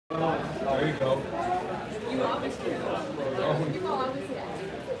There you go.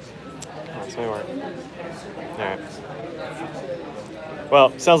 That's my work. Alright.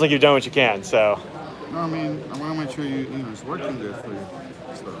 Well, sounds like you've done what you can, so. No, I mean, I want to make sure you know, it's working good for you.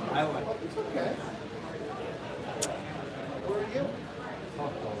 So. I don't know.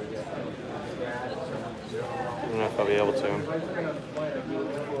 I don't know if I'll be able to.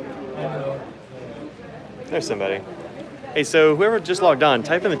 There's somebody. Hey, so whoever just logged on,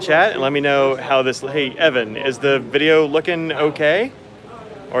 type in the chat and let me know how this... Hey, Evan, is the video looking okay?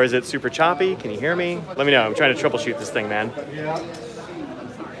 Or is it super choppy? Can you hear me? Let me know. I'm trying to troubleshoot this thing, man.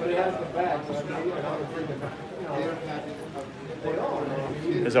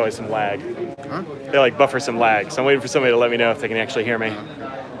 There's always some lag. Huh? They like buffer some lag, so I'm waiting for somebody to let me know if they can actually hear me.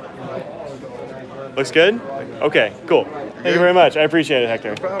 Looks good? Okay, cool. Thank you very much. I appreciate it,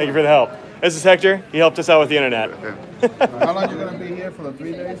 Hector. Thank you for the help. This is Hector. He helped us out with the internet. How long are you going to be here for the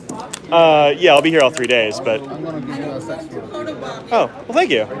 3 days? Yeah, I'll be here all 3 days, but... I'm going to give you a sex photo. Oh, well, thank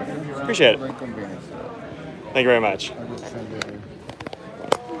you. Appreciate it. Very convenient. Thank you very much.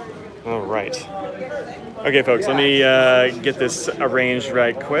 All right. Okay, folks, let me get this arranged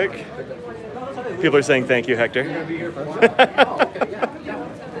right quick. People are saying thank you, Hector.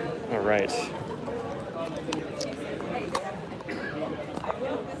 All right.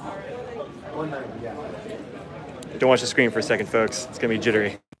 Don't watch the screen for a second, folks. It's going to be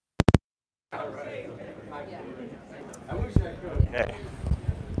jittery. Okay.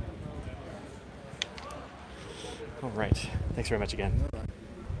 All right. Thanks very much again.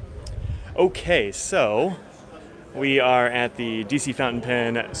 Okay, so we are at the DC Fountain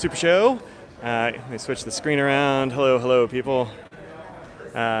Pen Supershow. Let me switch the screen around. Hello, hello, people.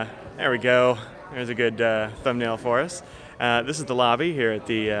 There we go. There's a good thumbnail for us. This is the lobby here at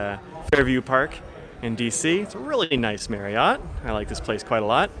the Fairview Park in DC. It's a really nice Marriott. I like this place quite a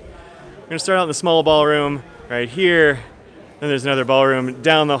lot. We're going to start out in the small ballroom right here. Then there's another ballroom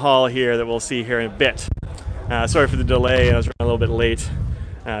down the hall here that we'll see here in a bit. Sorry for the delay. I was running a little bit late.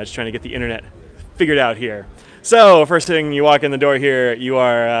 Just trying to get the internet figured out here. So, first thing you walk in the door here, you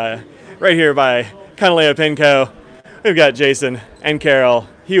are right here by Kanalea Pen Co. We've got Jason and Carol.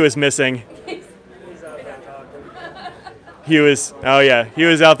 He was missing. He was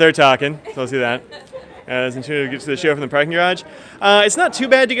out there talking. So let's do that. Get to the show from the parking garage. It's not too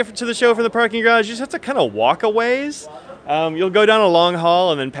bad to get to the show from the parking garage. You just have to kind of walk a ways. You'll go down a long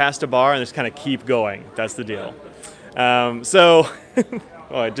hall and then past a bar and just kind of keep going. That's the deal. So,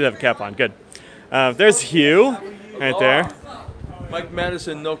 oh, I did have a cap on. Good. There's Hugh right there. Mike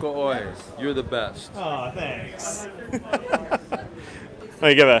Madison, Noko Oi. You're the best. Oh, thanks.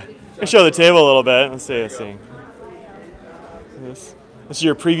 Let me show the table a little bit. Let's see. This is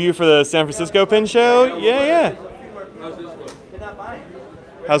your preview for the San Francisco Pen Show? Yeah.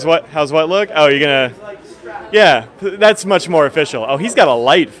 How's what look? Oh, you're gonna... Yeah, that's much more official. Oh, he's got a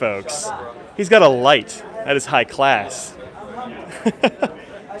light, folks. He's got a light. That is high class. Good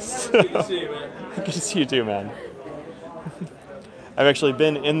to see you, man. Good to see you too, man. I've actually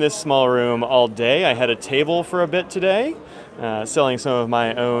been in this small room all day. I had a table for a bit today, selling some of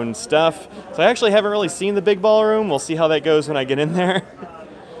my own stuff. So I actually haven't really seen the big ballroom. We'll see how that goes when I get in there.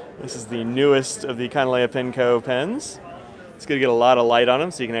 This is the newest of the Kanalea Pen Co. pens. It's good to get a lot of light on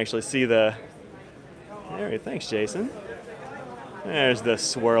them so you can actually see the... There, thanks, Jason. There's the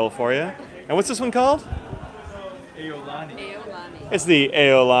swirl for you. And what's this one called? Aolani. It's the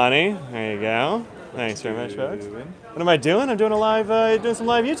Aolani. There you go. Thanks very much, folks. What am I doing? I'm doing doing some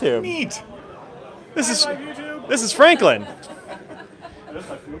live YouTube. Neat. This is Franklin.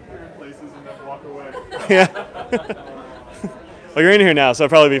 Yeah. Well, you're in here now, so I'll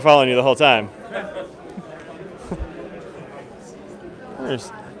probably be following you the whole time. There's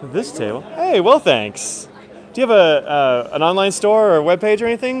this table. Hey, well, thanks. Do you have an online store or a webpage or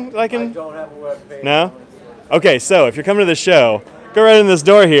anything that I can? I don't have a webpage. No? Okay, so if you're coming to the show, go right in this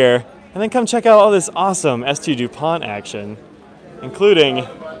door here, and then come check out all this awesome ST DuPont action, including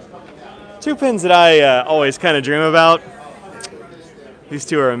 2 pens that I always kind of dream about. These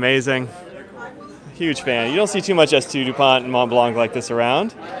 2 are amazing. Huge fan. You don't see too much ST DuPont and Mont Blanc like this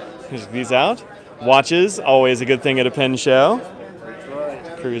around. Check these out. Watches, always a good thing at a pen show.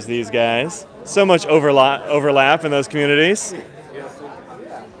 Cruise these guys. So much overlap in those communities.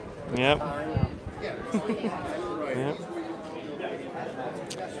 Yep. Yep.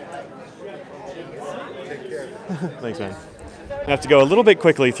 Thanks, man. I have to go a little bit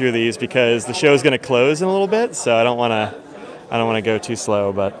quickly through these because the show is going to close in a little bit, so I don't want to go too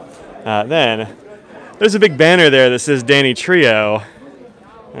slow. But then there's a big banner there that says Danny Trio,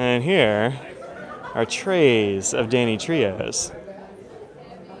 and here are trays of Danny Trios.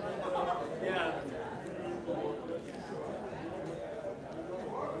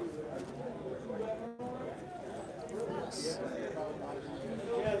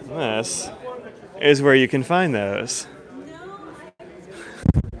 This is where you can find those.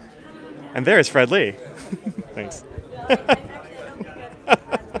 And there's Fred Lee. Thanks.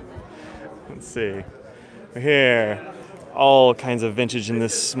 Let's see. Here, all kinds of vintage in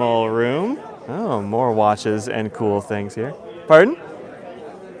this small room. Oh, more watches and cool things here. Pardon?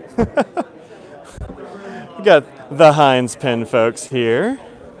 We got the Heinz pen folks here.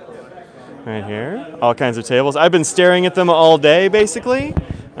 Right here. All kinds of tables. I've been staring at them all day, basically.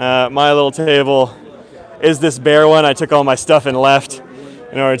 My little table is this bare one. I took all my stuff and left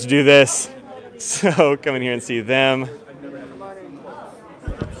in order to do this. So come in here and see them.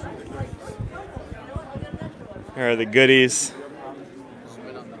 Here are the goodies.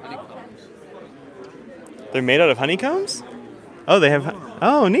 They're made out of honeycombs? Oh, they have...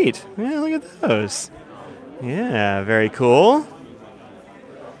 Oh, neat. Yeah, look at those. Yeah, very cool.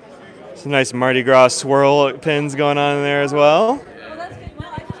 Some nice Mardi Gras swirl pins going on in there as well.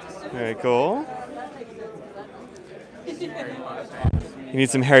 Very cool. You need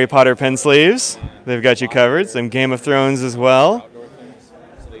some Harry Potter pen sleeves. They've got you covered. Some Game of Thrones as well.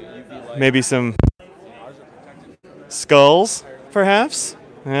 Maybe some skulls, perhaps.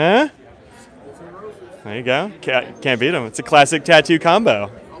 Yeah. There you go. Can't beat them. It's a classic tattoo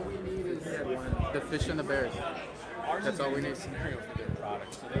combo. All we need is the fish and the bears. That's all we need.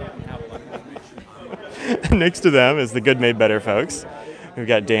 Next to them is the Good Made Better folks. We've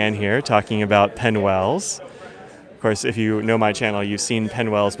got Dan here talking about Penwells. Of course, if you know my channel, you've seen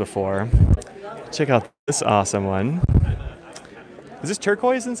Penwells before. Check out this awesome one. Is this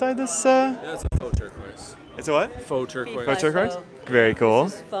turquoise inside this? Yeah, it's a faux turquoise. It's a what? Faux turquoise. Faux turquoise? Very cool.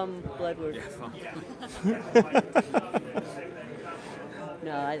 This is from Bloodworth.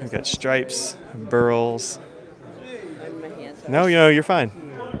 No, I We've just got stripes, burls. my hands. No, you're fine.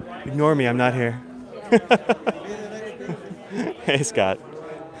 Ignore me, I'm not here. Hey, Scott.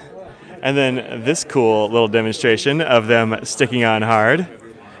 And then this cool little demonstration of them sticking on hard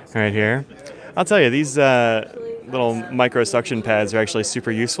right here. I'll tell you, these little micro suction pads are actually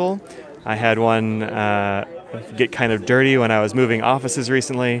super useful. I had one get kind of dirty when I was moving offices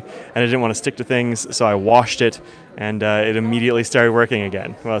recently, and I didn't want to stick to things, so I washed it, and it immediately started working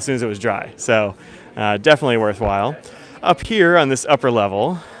again, well, as soon as it was dry. So definitely worthwhile. Up here on this upper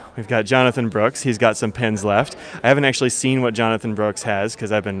level, we've got Jonathan Brooks. He's got some pens left. I haven't actually seen what Jonathan Brooks has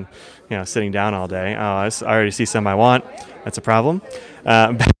because I've been, sitting down all day. Oh, I already see some I want. That's a problem.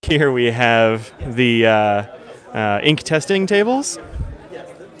 Back here we have the ink testing tables.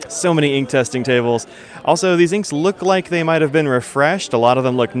 So many ink testing tables. Also, these inks look like they might have been refreshed. A lot of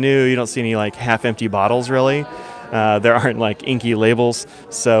them look new. You don't see any half-empty bottles really. There aren't inky labels,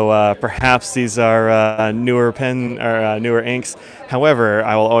 so perhaps these are newer newer inks. However,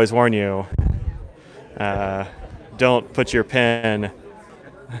 I will always warn you: don't put your pen,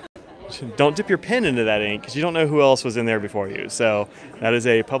 don't dip your pen into that ink because you don't know who else was in there before you. So that is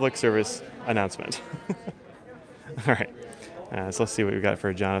a public service announcement. All right, so let's see what we've got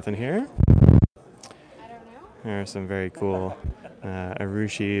for Jonathan here. There are some very cool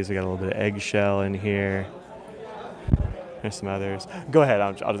Arushis. We got a little bit of eggshell in here. There's some others. Go ahead.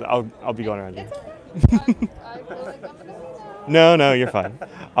 I'll be going around you. No, you're fine.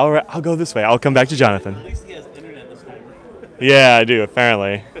 I'll go this way. I'll come back to Jonathan. At least he has internet this time. Yeah, I do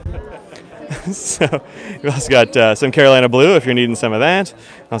apparently. So we've also got some Carolina Blue if you're needing some of that.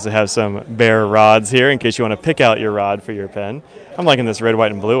 Also have some Bear rods here in case you want to pick out your rod for your pen. I'm liking this red,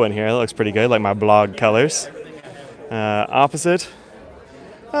 white, and blue one here. That looks pretty good, like my blog colors. Opposite.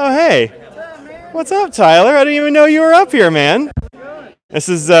 Oh, hey. What's up, Tyler? I didn't even know you were up here, man. This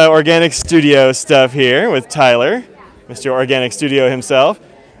is Organic Studio stuff here with Tyler, Mr. Organic Studio himself.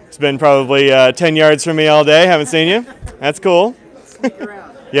 It's been probably 10 yards from me all day. Haven't seen you. That's cool.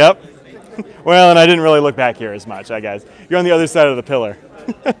 Yep. Well, and I didn't really look back here as much, guys. You're on the other side of the pillar.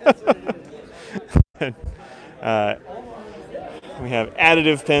 We have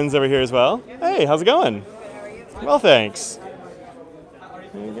additive pens over here as well. Hey, how's it going? Well, thanks.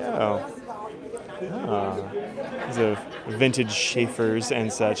 There you go. Oh, these are vintage Schaefers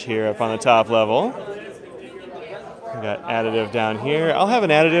and such here up on the top level. We got additive down here. I'll have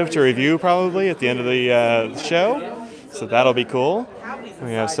an additive to review probably at the end of the show, so that'll be cool.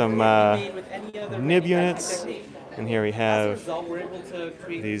 We have some nib units, and here we have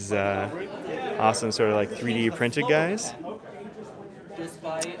these awesome sort of 3D printed guys.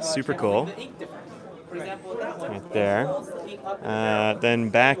 Super cool. Right there. Then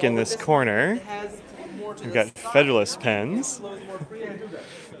back in this corner, we've got Federalist pens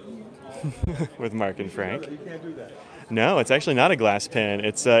with Mark and Frank. No, it's actually not a glass pen.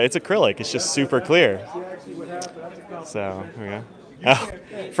 It's acrylic. It's just super clear. So here we go. Oh,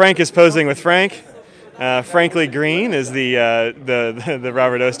 Frank is posing with Frank. Frankly Green is the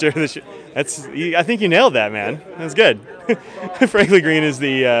Robert Oster. That's I think you nailed that, man. That's good. Frankly Green is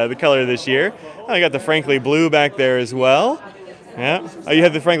the color this year. Oh, I got the Frankly Blue back there as well. Yeah. Oh, you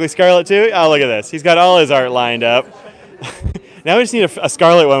have the Frankly Scarlet too? Oh, look at this. He's got all his art lined up. Now we just need a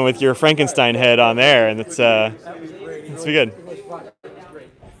scarlet one with your Frankenstein head on there, and it's be good.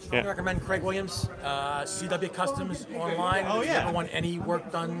 I recommend Craig Williams, CW Customs online. Oh, If yeah. you ever want any work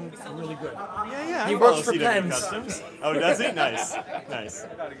done, really good. Yeah. He I works follow for CW Pens. Customs. Oh, does he? Nice.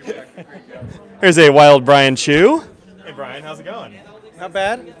 Here's a wild Brian Chu. Hey, Brian, how's it going? Not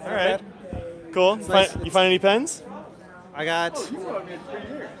bad. All right. Cool. You find any pens? I got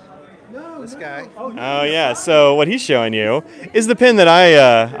this guy. Oh yeah. So what he's showing you is the pin that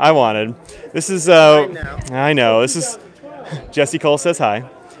I wanted. This is I know. This is Jesse Cole says hi.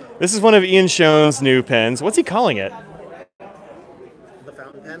 This is one of Ian Schoen's new pens. What's he calling it? The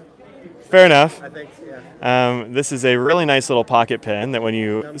fountain pen. Fair enough. I think. Yeah. This is a really nice little pocket pen that when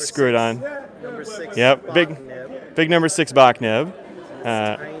you Number screw it 6. on. Number 6. Yep. Bach Big nib. number 6 Bach nib.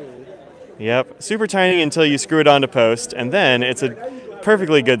 Tiny. Yep. Super tiny until you screw it onto post, and then it's a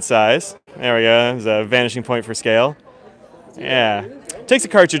perfectly good size. There we go. There's a vanishing point for scale. Yeah. Takes a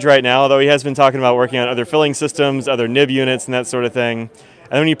cartridge right now, although he has been talking about working on other filling systems, other nib units, and that sort of thing.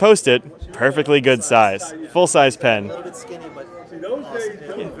 And when you post it, perfectly good size. Full-size A pen. little bit skinny, but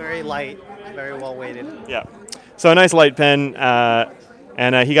awesome. Very light, very well weighted. Yeah. So a nice light pen,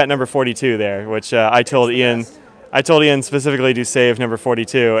 and he got number 42 there, which I told Ian specifically to save number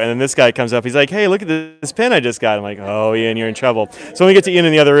 42. And then this guy comes up. He's like, hey, look at this pen I just got. I'm like, oh, Ian, you're in trouble. So when we get to Ian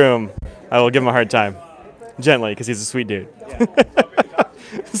in the other room, I will give him a hard time. Gently, because he's a sweet dude.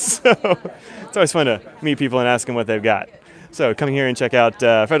 So it's always fun to meet people and ask them what they've got. So come here and check out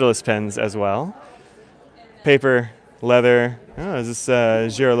Federalist pens as well. Paper, leather. Oh, is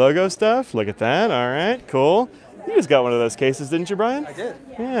this Giro logo stuff? Look at that. All right, cool. You just got one of those cases, didn't you, Brian? I did.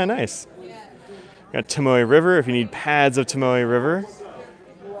 Yeah, nice. Got Tomoe River if you need pads of Tomoe River.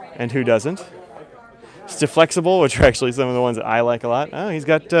 And who doesn't? Stiff Flexible, which are actually some of the ones that I like a lot. Oh, he's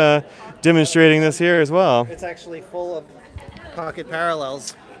got demonstrating this here as well. It's actually full of pocket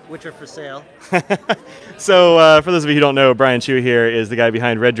parallels, which are for sale. So for those of you who don't know, Brian Chu here is the guy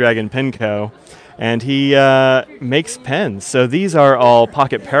behind Red Dragon Pen Co. And he makes pens. So these are all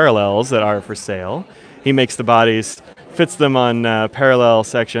pocket parallels that are for sale. He makes the bodies, fits them on parallel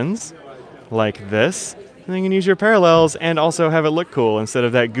sections like this. And then you can use your parallels and also have it look cool instead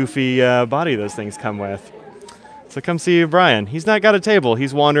of that goofy body those things come with. So come see Brian. He's not got a table.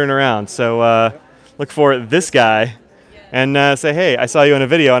 He's wandering around. So look for this guy and say, hey, I saw you in a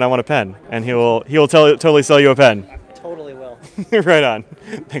video and I want a pen. And he will totally sell you a pen. Totally will. Right on.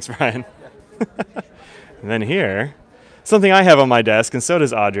 Thanks, Brian. And then here, something I have on my desk, and so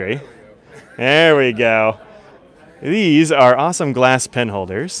does Audrey. There we go. These are awesome glass pen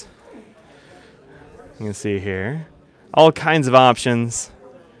holders. You can see here. All kinds of options.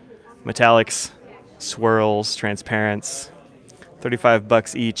 Metallics, swirls, transparents.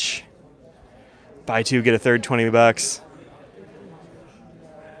 $35 each. Buy two, get a third, $20.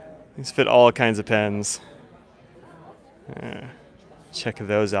 These fit all kinds of pens. Check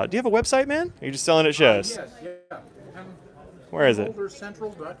those out. Do you have a website, man? Or are you just selling at shows? Yes, yeah. Where is it?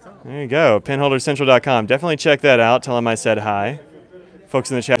 Penholdercentral.com. There you go, penholdercentral.com. Definitely check that out. Tell them I said hi.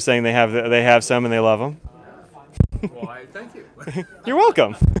 Folks in the chat are saying they have some and they love them. Why, thank you. You're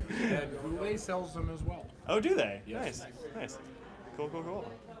welcome. And Goulet sells them as well. Oh, do they? Yes. Nice. Cool.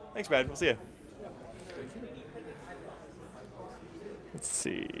 Thanks, Brad. We'll see you. Let's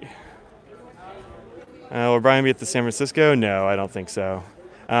see. Will Brian be at the San Francisco? No, I don't think so.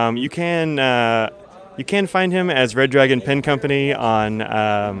 You can find him as Red Dragon Pen Company on,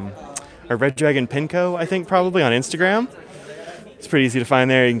 or Red Dragon Pen Co. I think probably on Instagram. It's pretty easy to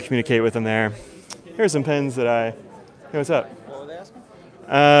find there. You can communicate with them there. Here's some pens that Hey, what's up? What were they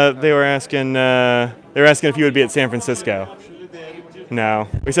asking? They were asking if you would be at San Francisco. No,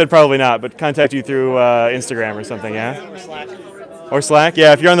 we said probably not, but contact you through Instagram or something, yeah? Slack. Or Slack,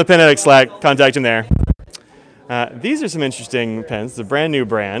 yeah. If you're on the Penetic Slack, contact him there. These are some interesting pens. It's a brand new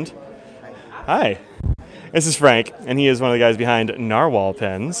brand. Hi. This is Frank, and he is one of the guys behind Narwhal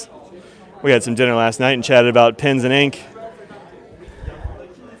Pens. We had some dinner last night and chatted about pens and ink.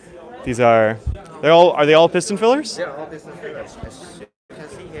 Are they all piston fillers? They're all piston fillers. As you can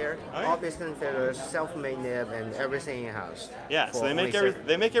see here, all piston fillers, self-made nib, and everything in-house. Yeah, so For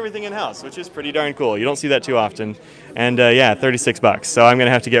they make everything in-house, which is pretty darn cool. You don't see that too often. And yeah, $36. So I'm going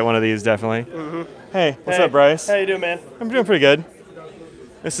to have to get one of these, definitely. Hey, what's up, Bryce? How you doing, man? I'm doing pretty good.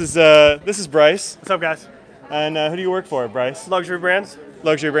 This is Bryce. What's up, guys? And who do you work for, Bryce? Luxury brands.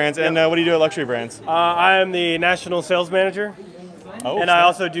 Luxury brands. And what do you do at Luxury Brands? I am the national sales manager. Oh, and I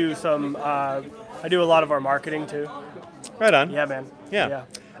also do some, I do a lot of our marketing too. Right on. Yeah, man. Yeah.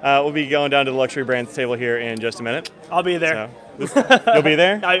 We'll be going down to the Luxury Brands table here in just a minute. I'll be there. So, you'll be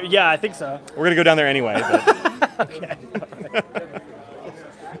there? Yeah, I think so. We're going to go down there anyway. But. Okay.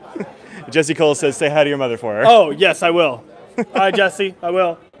 Jesse Cole says, say hi to your mother for her. Oh, yes, I will. Hi, Jesse. I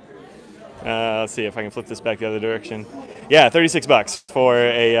will. Let's see if I can flip this back the other direction. Yeah, $36 for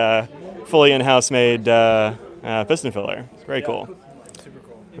a fully in-house made piston filler. Very cool. Super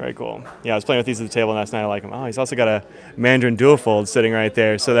cool. Very cool. Yeah, I was playing with these at the table last night. I like them. Oh, he's also got a Mandarin dual fold sitting right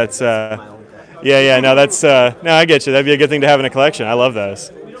there. So that's, no, I get you. That'd be a good thing to have in a collection. I love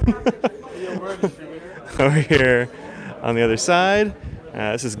those. Over here on the other side,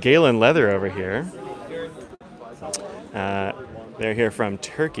 this is Galen Leather over here. They're here from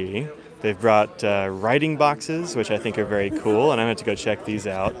Turkey. They've brought writing boxes, which I think are very cool, and I'm going to go check these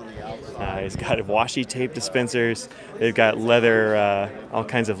out. He's got washi tape dispensers. They've got leather, all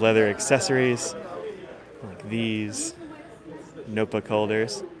kinds of leather accessories, like these notebook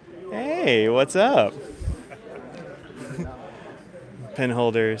holders. Hey, what's up? Pen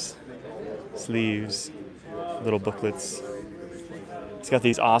holders, sleeves, little booklets. It's got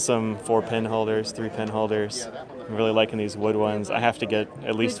these awesome 4-pen holders, 3-pen holders. I'm really liking these wood ones. I have to get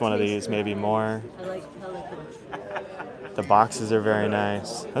at least one of these, maybe more. The boxes are very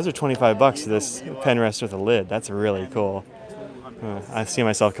nice. Those are $25 for this pen rest with a lid. That's really cool. I see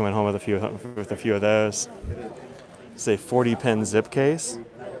myself coming home with a few of those. It's a 40-pen zip case.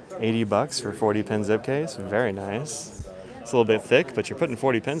 $80 for 40-pen zip case. Very nice. It's a little bit thick, but you're putting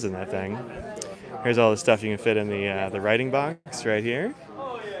 40 pens in that thing. Here's all the stuff you can fit in the writing box right here.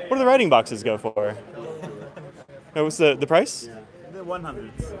 What do the writing boxes go for? What's the price? The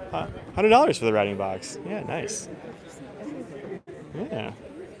 100s. $100 for the writing box. Yeah, nice. Yeah.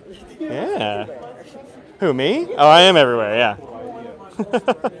 Yeah. Who, me? Oh, I am everywhere, yeah.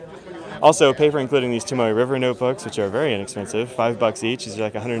 Also, paper including these Tomoe River notebooks, which are very inexpensive. $5 each. These are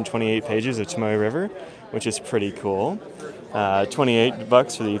like 128 pages of Tomoe River, which is pretty cool.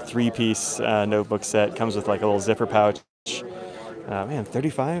 $28 for the 3-piece notebook set. Comes with like a little zipper pouch. Man,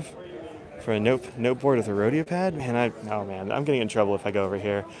 $35 for a noteboard with a rodeo pad? Man, I'm getting in trouble if I go over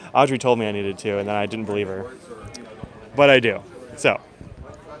here. Audrey told me I needed to, and then I didn't believe her. But I do. So,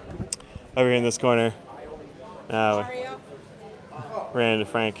 over here in this corner, ran into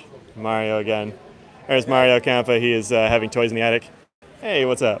Frank. Mario again. There's Mario Campa. He is having toys in the attic. Hey,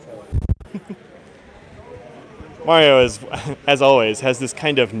 what's up? Mario is, as always, has this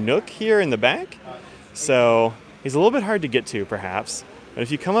kind of nook here in the back. So he's a little bit hard to get to, perhaps. But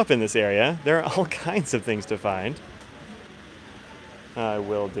if you come up in this area, there are all kinds of things to find. I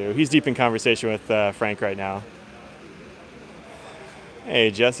will do. He's deep in conversation with Frank right now.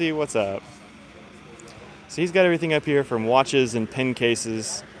 Hey, Jesse, what's up? So he's got everything up here from watches and pen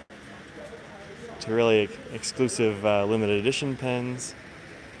cases to really exclusive limited edition pens.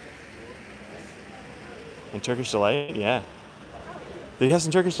 And Turkish Delight, yeah. Did he have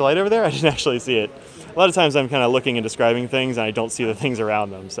some Turkish Delight over there? I didn't actually see it. A lot of times I'm kind of looking and describing things and I don't see the things around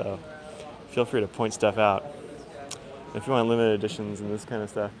them, so feel free to point stuff out. If you want limited editions and this kind of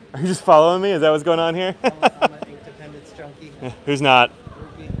stuff. Are you just following me? Is that what's going on here? Who's not?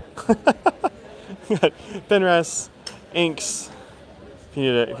 Pen rests, inks. If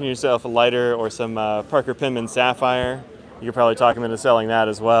you need yourself a lighter or some Parker Penman Sapphire, you could probably talk him into selling that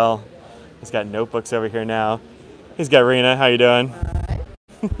as well. He's got notebooks over here now. He's got Rena. How you doing?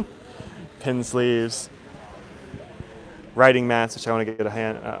 Pen sleeves, writing mats, which I want to get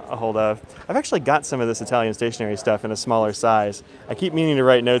a hold of. I've actually got some of this Italian stationery stuff in a smaller size. I keep meaning to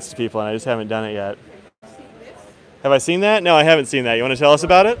write notes to people, and I just haven't done it yet. Have I seen that? No, I haven't seen that. You want to tell us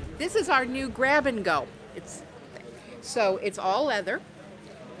about it? This is our new grab and go. It's all leather.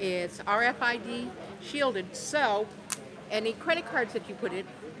 It's RFID shielded, so any credit cards that you put in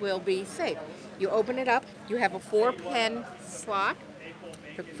will be safe. You open it up, you have a 4-pen slot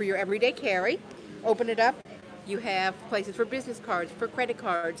for your everyday carry. Open it up, you have places for business cards, for credit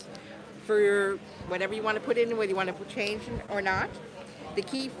cards, for your whatever you want to put in, whether you want to put change or not. The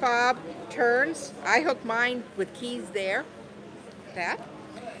key fob turns. I hook mine with keys there. That.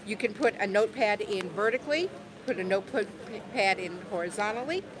 You can put a notepad in vertically, put a notepad in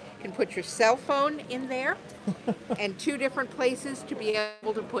horizontally. You can put your cell phone in there, and 2 different places to be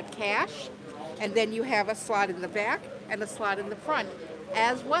able to put cash. And then you have a slot in the back and a slot in the front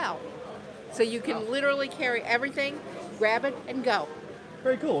as well. So you can literally carry everything, grab it, and go.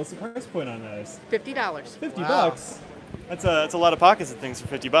 Very cool. What's the price point on those? $50. $50 bucks. That's a lot of pockets of things for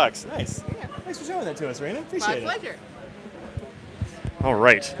 $50. Nice. Thanks for showing that to us, Raina. Appreciate My it. pleasure. All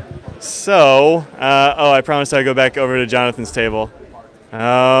right. So, oh, I promised I'd go back over to Jonathan's table.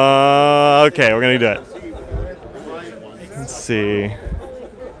 Okay, we're gonna do it. Let's see.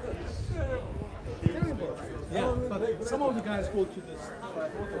 Some of the guys go to this.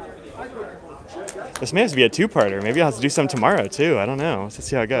 This may have to be a two-parter. Maybe I'll have to do some tomorrow too. I don't know. Let's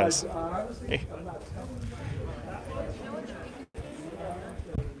see how it goes. Hey.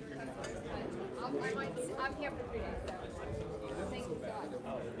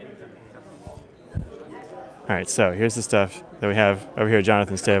 All right, so here's the stuff that we have over here at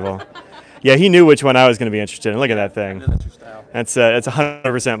Jonathan's table. Yeah, he knew which one I was going to be interested in. Look at that thing. That's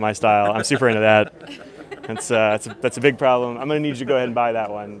 100% my style. I'm super into that. That's a big problem. I'm going to need you to go ahead and buy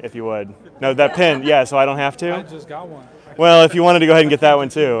that one, if you would. No, that pin, yeah, so I don't have to? I just got one. Well, if you wanted to go ahead and get that one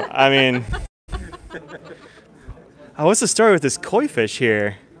too. I mean... Oh, what's the story with this koi fish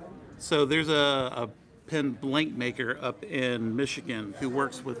here? So there's a pin blank maker up in Michigan who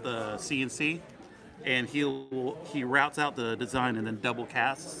works with CNC, and he routes out the design and then double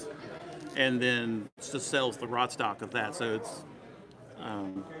casts, and then just sells the rod stock of that. So it's...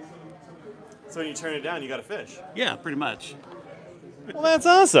 So when you turn it down, you got a fish? Yeah, pretty much. Well, that's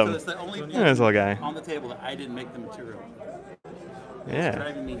awesome. So it's the only Yeah, this little guy. on the table that I didn't make the material. Yeah. It's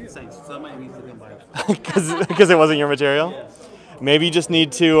driving me insane. So somebody needs to come by it. Because it wasn't your material? Yeah. Maybe you just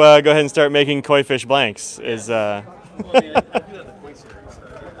need to go ahead and start making koi fish blanks. Well, I mean, I do have the koi series.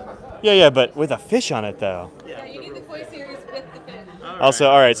 Yeah, but with a fish on it though. Yeah, you need the koi series with the fish. Also,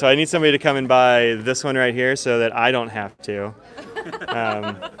 all right, so I need somebody to come and buy this one right here so that I don't have to.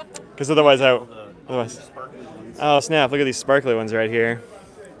 Because otherwise oh snap, look at these sparkly ones right here.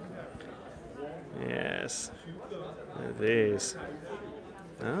 Yes. Look at these.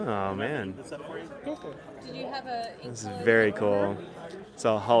 Oh man. Did you have a This is very cool. It's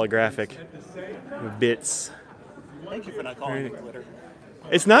all holographic bits. Thank you for not calling it glitter.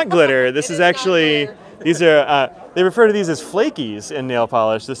 It's not glitter. This is actually, these are, they refer to these as flakies in nail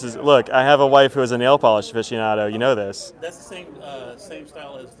polish. This is, look, I have a wife who is a nail polish aficionado. You know this. That's the same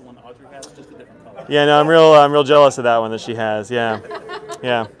style as the one Audrey has, just a different color. Yeah, no, I'm real jealous of that one that she has. Yeah,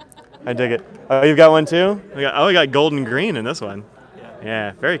 yeah, I dig it. Oh, you've got one too? We got golden green in this one.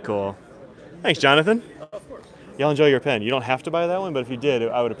 Yeah, very cool. Thanks, Jonathan. Of course. Y'all enjoy your pen. You don't have to buy that one, but if you did,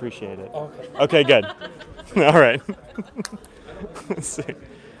 I would appreciate it. Okay, good. All right. Let's see.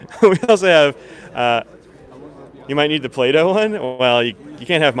 We also have, you might need the Play-Doh one. Well, you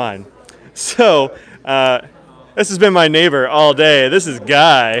can't have mine. So, this has been my neighbor all day. This is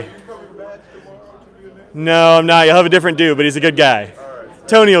Guy. No, I'm not. You'll have a different dude, but he's a good guy.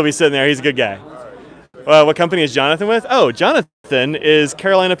 Tony will be sitting there. He's a good guy. What company is Jonathan with? Oh, Jonathan is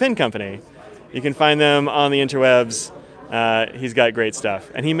Carolina Pin Company. You can find them on the interwebs. He's got great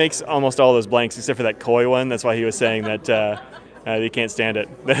stuff. And he makes almost all those blanks except for that koi one. That's why he was saying that he can't stand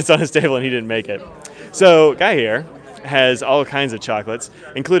it. That it's on his table and he didn't make it. So Guy here has all kinds of chocolates,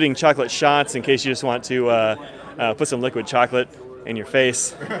 including chocolate shots in case you just want to put some liquid chocolate in your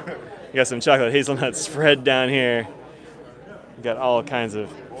face. You got some chocolate hazelnut spread down here. You got all kinds of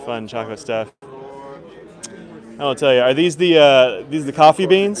fun chocolate stuff. I'll tell you, are these the coffee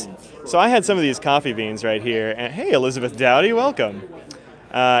beans? So I had some of these coffee beans right here, and hey, Elizabeth Dowdy, welcome.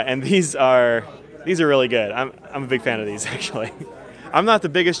 And these are really good. I'm a big fan of these actually. I'm not the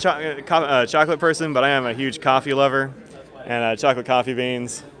biggest chocolate person, but I am a huge coffee lover, and chocolate coffee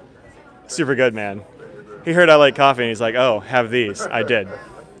beans, super good, man. He heard I like coffee, and he's like, "Oh, have these." I did.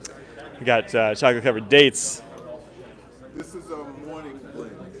 We got chocolate covered dates. This is a morning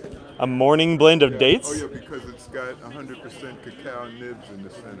blend. A morning blend of dates? Oh yeah, because it's got 100% cacao nibs in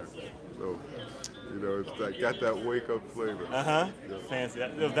the center. So, you know, it's got that wake up flavor. Uh-huh. Yep. Fancy.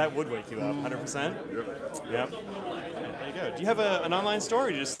 That would wake you up, 100%? Yep. There you go. Do you have an online store or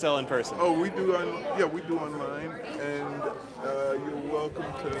do you just sell in person? Oh, we do online, and you're welcome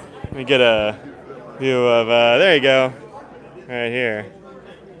to... Let me get a view of, there you go, right here.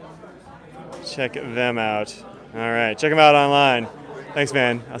 Check them out. All right, check them out online. Thanks,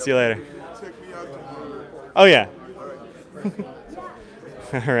 man. I'll see you later. Check me out tomorrow. Oh, yeah.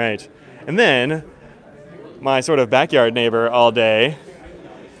 All right. And then my sort of backyard neighbor all day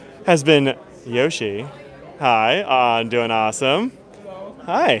has been Yoshi. Hi, I'm doing awesome.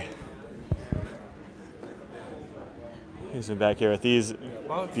 Hi. He's been back here with these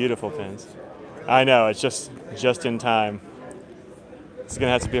beautiful pins. I know, it's just in time. It's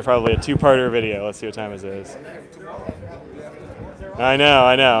gonna have to be probably a two-parter video. Let's see what time it is. I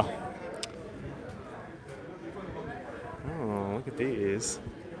know. Oh, look at these.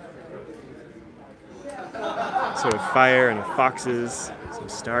 sort of fire and foxes. Some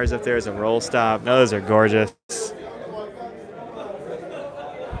stars up there as a roll stop. Those are gorgeous.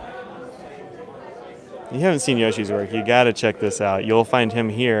 If you haven't seen Yoshi's work, you got to check this out. You'll find him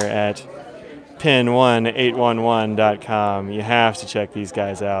here at pin1811.com. You have to check these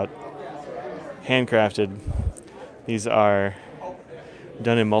guys out. Handcrafted. These are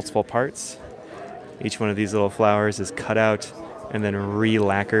done in multiple parts. Each one of these little flowers is cut out and then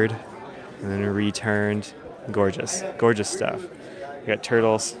re-lacquered and then returned. Gorgeous. Gorgeous stuff. You got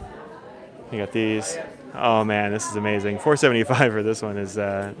turtles. You got these. Oh man, this is amazing. $4.75 for this one is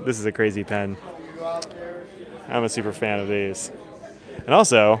this is a crazy pen. I'm a super fan of these. And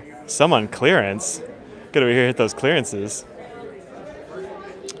also, some on clearance. Get over here, hit those clearances.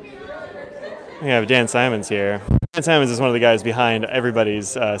 We have Dan Simons here. Dan Simons is one of the guys behind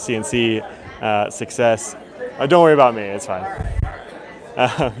everybody's CNC success. Oh, don't worry about me, it's fine.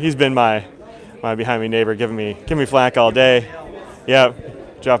 He's been my behind me neighbor, giving me flack all day.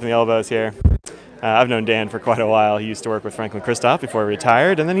 Yep, dropping the elbows here. I've known Dan for quite a while. He used to work with Franklin Christoph before he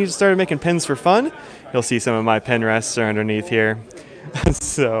retired, and then he just started making pins for fun. You'll see some of my pen rests are underneath here.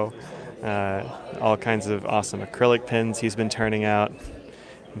 So, all kinds of awesome acrylic pins he's been turning out,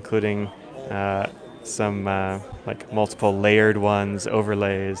 including some like multiple layered ones,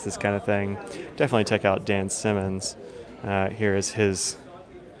 overlays, this kind of thing. Definitely check out Dan Simmons. Here's his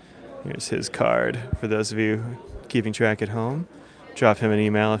card for those of you keeping track at home. Drop him an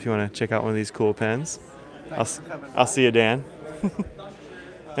email if you want to check out one of these cool pens. I'll see you, Dan. And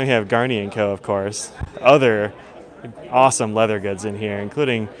we have Garnier & Co., of course. Other awesome leather goods in here,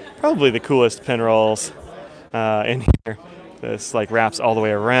 including probably the coolest pen rolls in here. This like wraps all the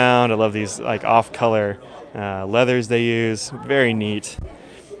way around. I love these like off-color leathers they use. Very neat.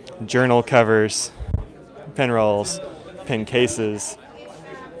 Journal covers, pen rolls, pen cases,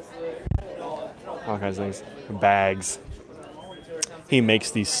 all kinds of things. Bags. He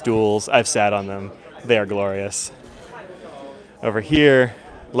makes these stools. I've sat on them. They are glorious. Over here,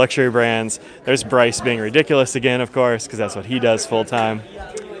 luxury brands. There's Bryce being ridiculous again, of course, because that's what he does full time.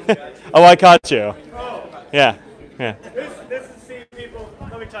 Oh, I caught you. Yeah, yeah. This is, see, people,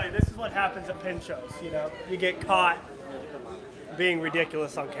 let me tell you, this is what happens at pen shows, you know? You get caught being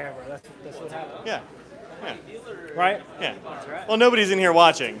ridiculous on camera. That's what happens. Yeah. Yeah. Right? Yeah. Well, nobody's in here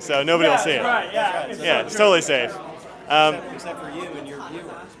watching, so nobody will see it. Right, yeah. It's totally safe. Except for you and your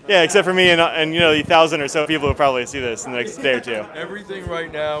viewers. Yeah, except for me and you know the 1,000 or so people who probably see this in the next day or two. Everything right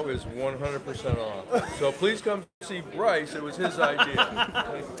now is 100% off. So please come see Bryce. It was his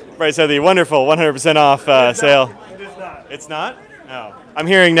idea. Bryce had the wonderful 100% off sale. It is not. It's not? No. I'm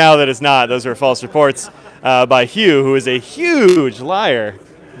hearing now that it's not. Those are false reports by Hugh, who is a huge liar.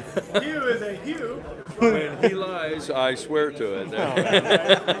 Hugh is a Hugh. When he lies, I swear to it.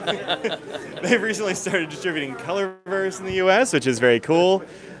 They've recently started distributing Colorverse in the U.S., which is very cool.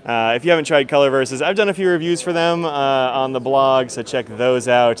 If you haven't tried Colorverses, I've done a few reviews for them on the blog, so check those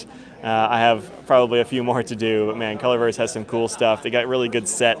out. I have probably a few more to do, but man, Colorverse has some cool stuff. They got really good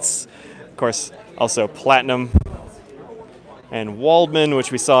sets. Of course, also Platinum and Waldman,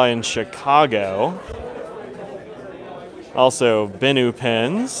 which we saw in Chicago. Also, Benu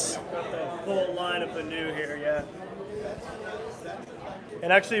pens. Full line of Benu here, yeah.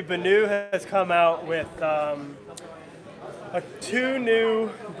 And actually, Benu has come out with two new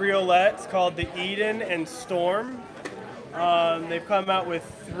briolettes called the Eden and Storm. They've come out with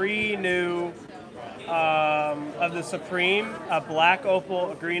 3 new of the Supreme, a black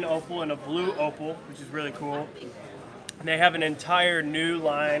opal, a green opal, and a blue opal, which is really cool. And they have an entire new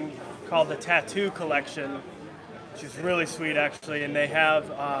line called the Tattoo Collection, which is really sweet, actually. And they have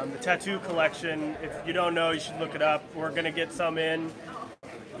the Tattoo Collection. If you don't know, you should look it up. We're going to get some in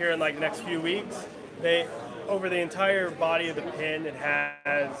here in like the next few weeks. Over the entire body of the pin, it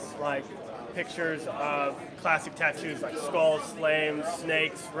has like pictures of classic tattoos like skulls, flames,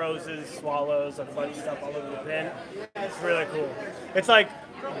 snakes, roses, swallows, and a bunch of stuff all over the pin. It's really cool. It's like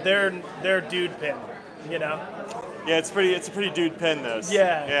their dude pin, you know? Yeah, it's a pretty dude pin, though.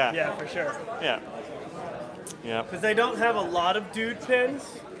 Yeah, for sure. Yeah. Yeah. Because they don't have a lot of dude pins,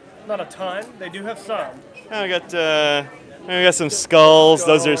 not a ton. They do have some. Oh, we got some skulls.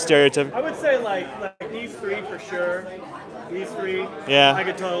 Those are stereotypical. I would say like these 3 for sure. These 3. Yeah. I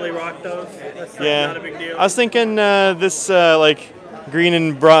could totally rock those. That's not a big deal. I was thinking this like green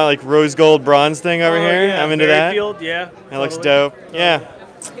and like rose gold bronze thing over here. Yeah. I'm into Berryfield, that. yeah. That looks dope. Yeah.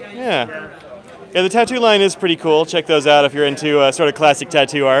 Yeah, the tattoo line is pretty cool. Check those out if you're into sort of classic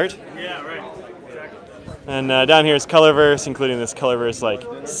tattoo art. Yeah, right. Exactly. And down here is Colorverse, including this Colorverse like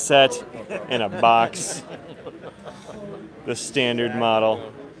set in a box. The standard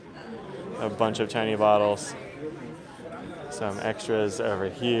model. A bunch of tiny bottles. some extras over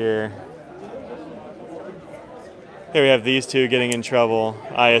here. Here we have these two getting in trouble,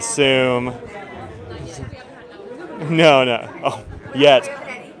 I assume. No. Oh, yet.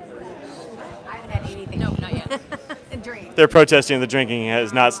 No, not yet. They're protesting the drinking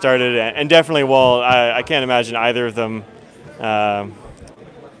has not started, and definitely, well, I can't imagine either of them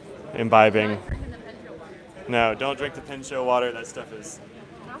imbibing. No, don't drink the Pincho water. That stuff is...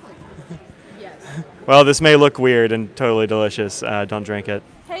 Well, this may look weird and totally delicious. Don't drink it.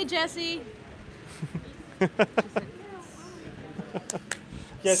 Hey, Jesse.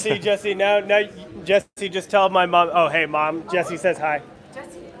 Jesse, now, Jesse, just tell my mom. Oh, hey, Mom. Jesse says hi.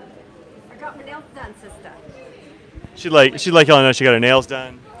 Jesse, I got my nails done, sister. She'd like y'all to know she got her nails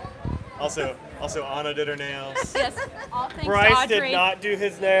done. Also, Anna did her nails. Yes, all things Bryce Audrey. did not do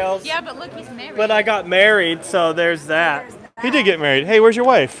his nails. Yeah, but look, he's married. But I got married, so there's that. He did get married. Hey, where's your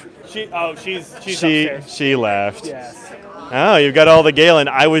wife? She's upstairs. She left. Yes. Oh, you've got all the Galen.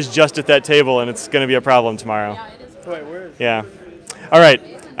 I was just at that table, and it's going to be a problem tomorrow. Yeah, it is. Wait, where is it? Yeah. All right.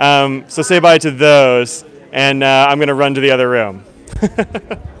 So say bye to those, and I'm going to run to the other room.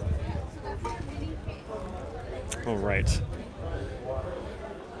 All right.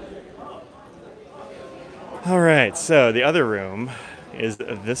 All right. So the other room is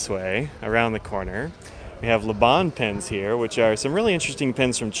this way, around the corner. We have Laban pins here, which are some really interesting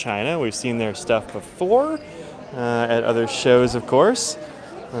pins from China. We've seen their stuff before at other shows, of course.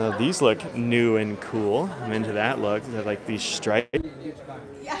 These look new and cool. I'm into that look. They have like these stripes.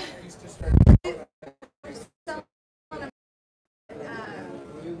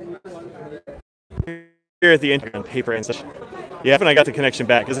 Here at the end on paper and such. Yeah, and I got the connection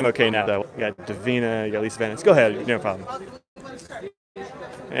back. I'm okay now, though. You got Davina, you got Lisa Venice. Go ahead, no problem.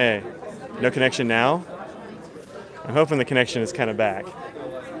 Hey, no connection now? I'm hoping the connection is kind of back.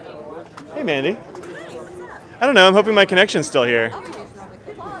 Hey, Mandy. I don't know. I'm hoping my connection's still here.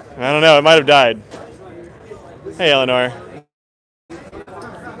 I don't know. It might have died. Hey, Eleanor.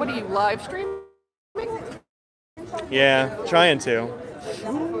 What are you, live streaming? Yeah, trying to.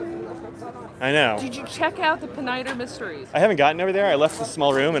 I know. Did you check out the Piniter Mysteries? I haven't gotten over there. I left the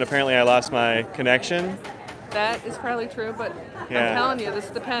small room, and apparently I lost my connection. That is probably true, but Yeah. I'm telling you, this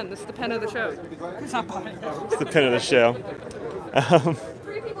is the pen. This is the pen of the show. It's the pin of the show.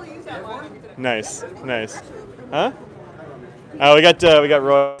 Nice. Huh? Oh, we got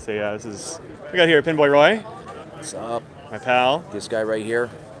Roy. So yeah, we got here Pinboy Roy. What's up? My pal. This guy right here.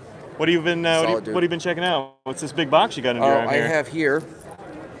 What have you been what have you been checking out? What's this big box you got in your I have here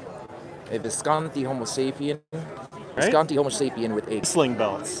a Visconti Homo sapien. Visconti Homo sapien with a sling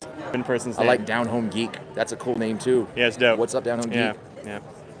belts. In person's name. I like Down Home Geek. That's a cool name too. Yeah, it's dope. What's up, Down Home Geek? Yeah. Hey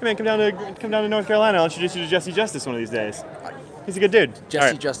man, come down to North Carolina. I'll introduce you to Jesse Justice one of these days. He's a good dude.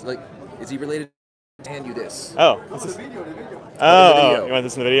 Jesse Justice, is he related? Hand you this. Oh. What's this? Oh, you want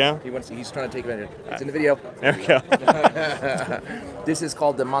this in the video? He's trying to take it. It's in the video. There we go. This is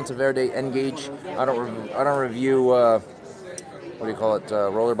called the Monteverde N-Gauge. I don't review. What do you call it?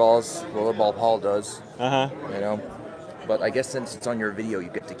 Rollerballs. Rollerball Paul does. You know. But I guess since it's on your video, you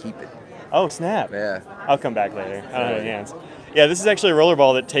get to keep it. Oh snap! Yeah. I'll come back later. I don't have any hands. Yeah, this is actually a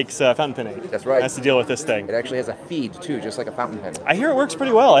rollerball that takes fountain penning. That's right. That's the deal with this thing. It actually has a feed too, just like a fountain pen. I hear it works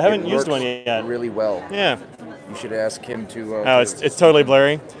pretty well. I haven't used one yet. Really well. Yeah. You should ask him to. Oh, it's totally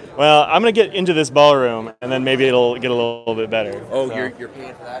blurry. Well, I'm gonna get into this ballroom, and then maybe it'll get a little bit better. Oh, so. you're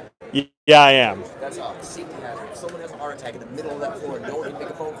paying for that? Yeah, I am. That's a safety hazard. If someone has a heart attack in the middle of that floor, no one can make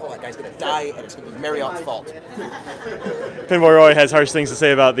a phone call. That guy's gonna die, and it's gonna be Marriott's fault. Pinboy Roy has harsh things to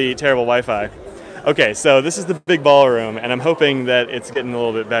say about the terrible Wi-Fi. Okay, so this is the big ballroom, and I'm hoping that it's getting a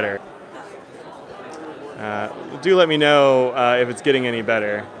little bit better. Do let me know if it's getting any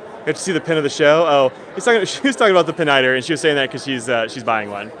better. You have to see the pin of the show. Oh, she was talking about the Piniter, and she was saying that because she's buying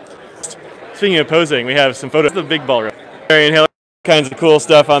one. Speaking of posing, we have some photos of the big ballroom. Marion Hill, kinds of cool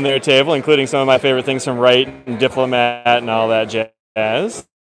stuff on their table, including some of my favorite things from Wright and Diplomat and all that jazz.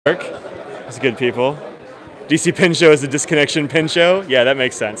 It's good people. DC Pin Show is a disconnection pin show. Yeah, that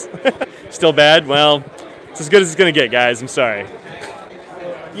makes sense. Still bad? Well, it's as good as it's going to get, guys. I'm sorry.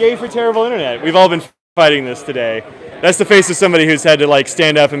 Yay for terrible internet. We've all been fighting this today. That's the face of somebody who's had to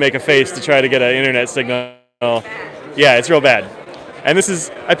stand up and make a face to try to get an internet signal. Yeah, it's real bad. And this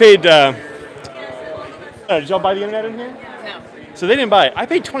is, I paid, did y'all buy the internet in here? No. So they didn't buy it. I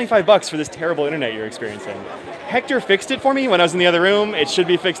paid $25 for this terrible internet you're experiencing. Hector fixed it for me when I was in the other room. It should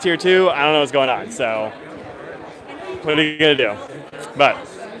be fixed here too. I don't know what's going on, so what are you going to do? But,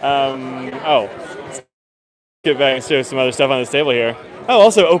 let's get back and show some other stuff on this table here. Oh,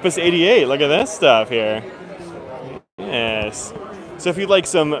 also Opus 88. Look at this stuff here. Yes. So if you'd like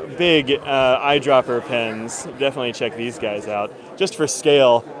some big eyedropper pens, definitely check these guys out. Just for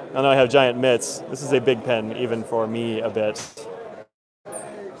scale, I know I have giant mitts. This is a big pen, even for me a bit.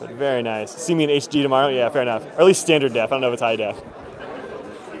 But very nice. See me in HD tomorrow? Yeah, fair enough. Or at least standard def. I don't know if it's high def.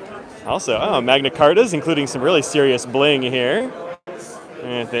 Also, Magna Cartas, including some really serious bling here.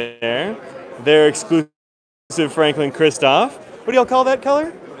 Right there. Their exclusive Franklin Christoph. What do y'all call that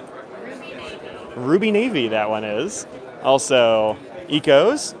color? Ruby Navy, that one is. Also,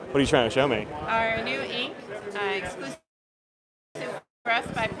 Ecos. What are you trying to show me? Our new ink, exclusive for us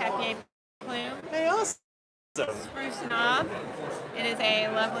by Papier Plume. Hey, awesome. Spruce Knob. It is a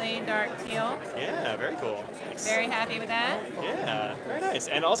lovely dark teal. Yeah, very cool. Thanks. Very happy with that. Yeah, very nice.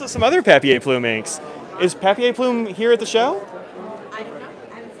 And also some other Papier Plume inks. Is Papier Plume here at the show? I don't know.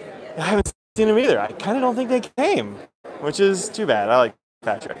 I haven't seen it yet. I haven't seen them either. I kind of don't think they came, which is too bad. I like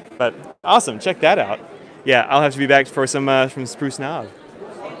Patrick. But awesome. Check that out. Yeah, I'll have to be back for some from Spruce Knob.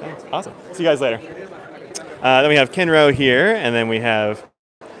 Thanks. Awesome. See you guys later. Then we have Kenro here, and then we have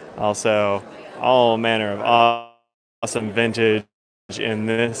also all manner of awesome vintage in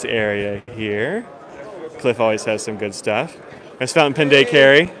this area here. Cliff always has some good stuff. There's Fountain Pen Day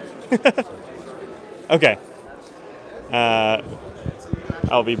Carry. Okay.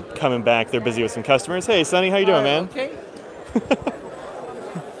 I'll be coming back. They're busy with some customers. Hey, Sonny, how you doing, man? Okay.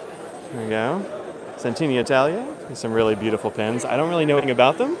 There we go. Santini Italia. Some really beautiful pens. I don't really know anything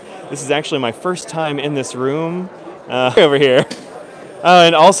about them. This is actually my first time in this room over here.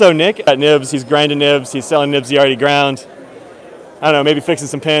 And also Nick at Nibs. He's grinding nibs. He's selling nibs he already ground. I don't know, maybe fixing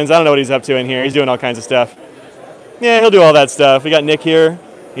some pins. I don't know what he's up to in here. He's doing all kinds of stuff. Yeah, he'll do all that stuff. We got Nick here.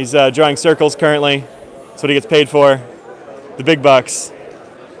 He's drawing circles currently. That's what he gets paid for. The big bucks.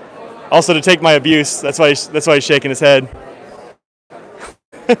 Also to take my abuse. That's why he's shaking his head.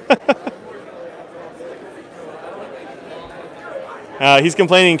 He's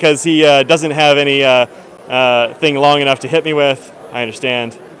complaining because he doesn't have any thing long enough to hit me with. I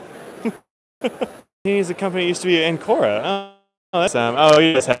understand. He's a company that used to be Ancora. Oh, that's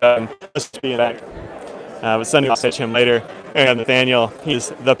he does have supposed to be in back. But Sunday will pitch him later. We have Nathaniel. He's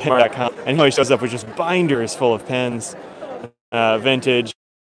thepen.com, and he always shows up with just binders full of pens, vintage,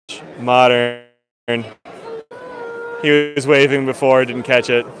 modern. He was waving before, didn't catch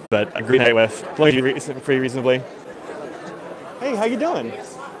it, but agreed night with. Long you pretty reasonably. Hey, how you doing?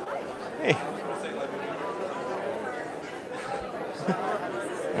 Hey.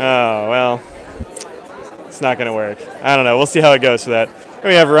 Oh, well, it's not going to work. I don't know. We'll see how it goes for that. Here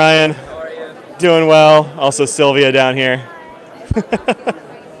we have Ryan. Doing well. Also Sylvia down here.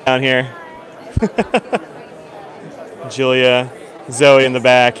 Down here. Julia, Zoe in the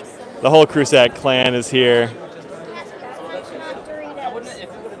back. The whole Crusac clan is here.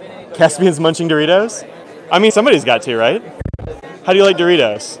 Caspian's munching Doritos? I mean, somebody's got to, right? How do you like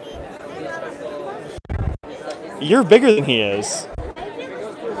Doritos? You're bigger than he is.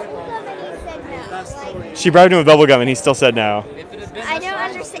 She bribed him with bubblegum and he still said no. I don't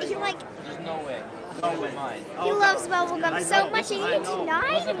understand. He he loves bubblegum so much and he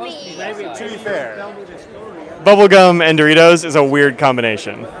denied me. To be fair, bubblegum and Doritos is a weird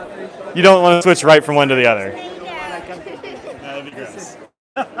combination. You don't want to switch right from one to the other. That'd be gross.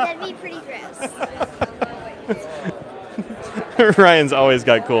 That'd be pretty gross. Ryan's always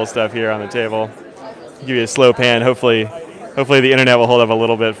got cool stuff here on the table. Give you a slow pan. Hopefully the internet will hold up a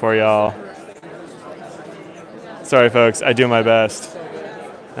little bit for y'all. Sorry, folks. I do my best.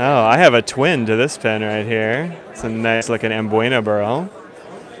 Oh, I have a twin to this pen right here. It's a nice looking Ambuena Burl.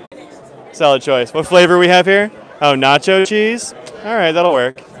 Solid choice. What flavor we have here? Oh, nacho cheese? All right, that'll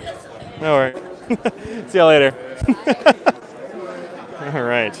work. That'll work. See y'all later. All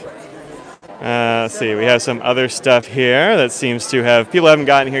right. Let's see. We have some other stuff here that seems to have... People haven't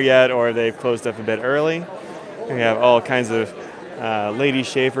gotten here yet or they've closed up a bit early. We have all kinds of lady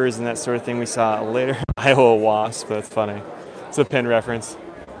Schaefers and that sort of thing we saw later. Iowa Wasp. That's funny. It's a pen reference.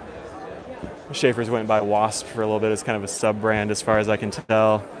 Schaefer's went by Wasp for a little bit. It's kind of a sub-brand as far as I can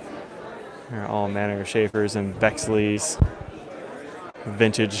tell. There are all manner of Schaefers and Bexleys.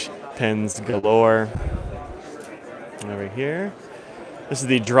 Vintage pens galore. And over here, this is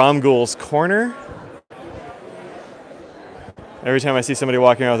the Dromgool's Corner. Every time I see somebody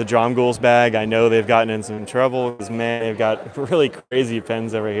walking around with a Dromgool's bag, I know they've gotten in some trouble because, man, they've got really crazy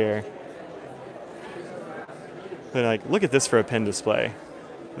pens over here. They're like, look at this for a pen display.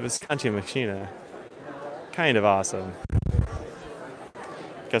 The Visconti Machina. Kind of awesome.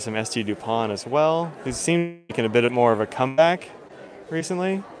 Got some ST DuPont as well. These seem making a bit more of a comeback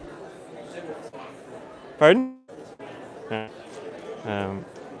recently. Pardon? Yeah.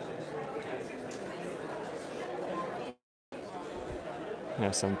 We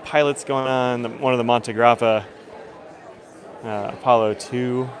have some pilots going on. One of the Monte Grappa Apollo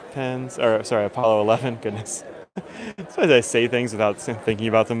 2 pens, or sorry, Apollo 11. Goodness. Sometimes I say things without thinking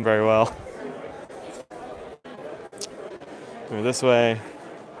about them very well. Go this way.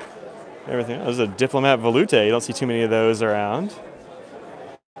 Everything. Oh, there's a Diplomat Volute. You don't see too many of those around.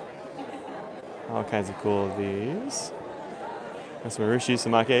 All kinds of cool of these. That's Marushi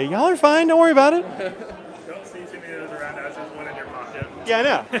Samake. Y'all are fine. Don't worry about it. Don't see too many of those around. That's just one in your pocket. Yeah, I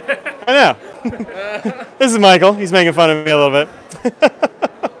know. I know. This is Michael. He's making fun of me a little bit.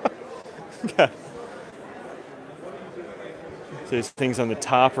 Okay. So there's things on the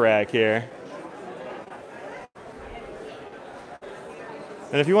top rack here.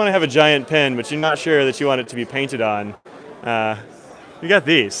 And if you want to have a giant pen, but you're not sure that you want it to be painted on, you got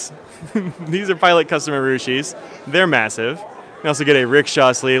these. These are Pilot Custom Marushis. They're massive. You can also get a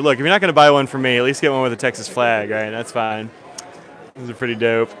rickshaw sleeve. Look, if you're not going to buy one for me, at least get one with a Texas flag, right? That's fine. These are pretty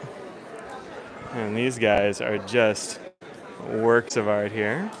dope. And these guys are just works of art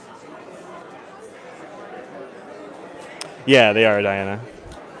here. Yeah, they are, Diana.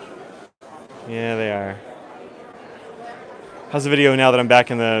 Yeah, they are. How's the video now that I'm back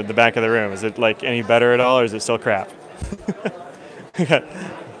in the back of the room? Is it like any better at all, or is it still crap? We got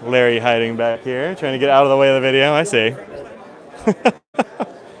Larry hiding back here, trying to get out of the way of the video. I see.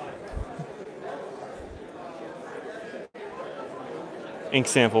 Ink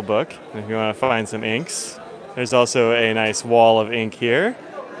sample book, if you want to find some inks. There's also a nice wall of ink here.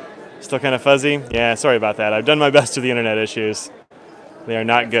 Still kind of fuzzy? Yeah, sorry about that. I've done my best with the internet issues. They are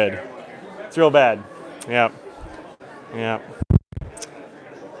not good. It's real bad. Yep. Yep.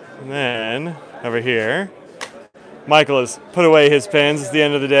 And then, over here, Michael has put away his pens. It's the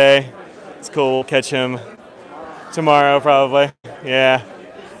end of the day. It's cool. We'll catch him tomorrow, probably. Yeah.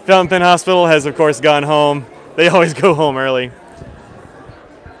 Fountain Pen Hospital has, of course, gone home. They always go home early.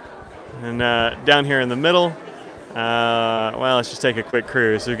 And down here in the middle, well, let's just take a quick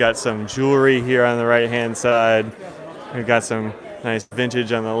cruise. We've got some jewelry here on the right-hand side. We've got some nice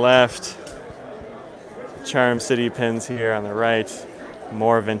vintage on the left. Charm City pins here on the right.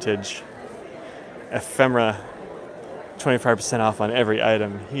 More vintage. Ephemera. 25% off on every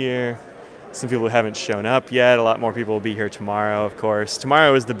item here. Some people haven't shown up yet. A lot more people will be here tomorrow, of course.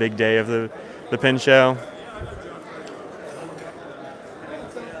 Tomorrow is the big day of the pin show.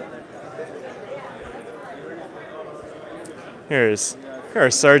 Here are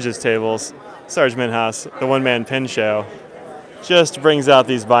Sarge's tables. Sarge Minhas, the one-man pin show, just brings out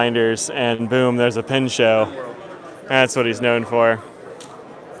these binders, and boom, there's a pin show. That's what he's known for.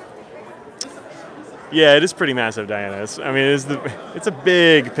 Yeah, it is pretty massive, Diana. I mean, it's a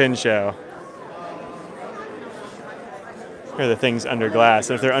big pin show. Here are the things under glass.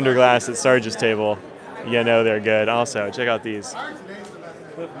 And if they're under glass at Sarge's table, you know they're good. Also, check out these.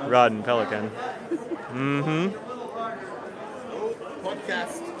 Rod and Pelican. Mm-hmm.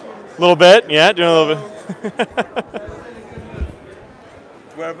 Podcast. A little bit, yeah, doing a little bit.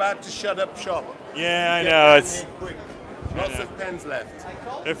 We're about to shut up shop. Yeah, I know. It's quick. Lots of pens left.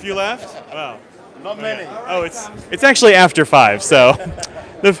 A few left? Wow. Not many. Oh, it's actually after 5, so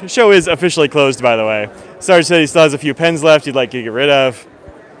the show is officially closed, by the way. Sarge said he still has a few pens left he'd like to get rid of.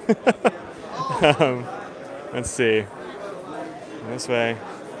 Let's see. This way.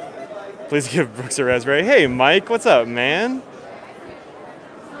 Please give Brooks a raspberry. Hey, Mike, what's up, man?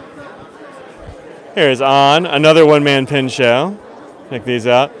 Here's On, another one-man pin show. Check these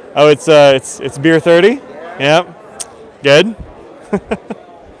out. Oh, it's Beer 30. Yep. Good.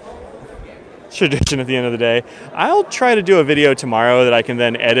 Tradition at the end of the day. I'll try to do a video tomorrow that I can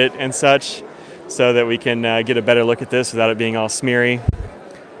then edit and such, so that we can get a better look at this without it being all smeary.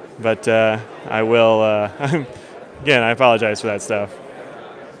 But I will. Again, I apologize for that stuff.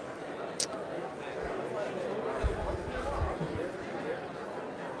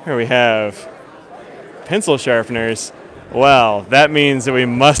 Here we have pencil sharpeners. Well, that means that we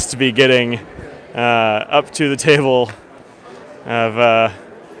must be getting up to the table of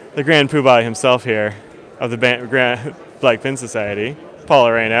the Grand Poobah himself here of the Grand Black Pen Society, Paul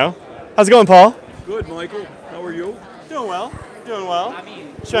Areno. How's it going, Paul? Good, Michael. How are you? Doing well. Doing well.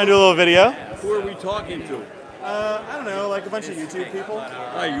 Trying to do a little video. Who are we talking to? I don't know, like a bunch of YouTube people.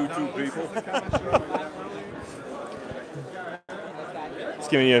 Hi, YouTube people.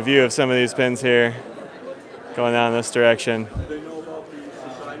 Just giving you a view of some of these pins here, going down this direction. They know about the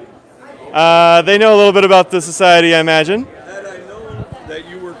society? They know a little bit about the society, I imagine. Had I known that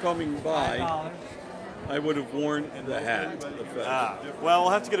you were coming by, I would have worn the hat. Well,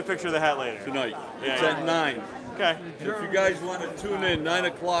 we'll have to get a picture of the hat later. Tonight. Yeah, It's yeah. at 9. Okay. If you guys want to tune in, 9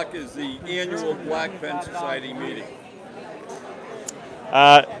 o'clock is the annual Black Pen Society meeting.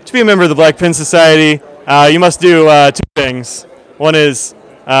 To be a member of the Black Pin Society, you must do 2 things. One is,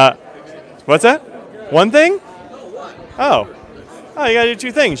 what's that? One thing? Oh, you gotta do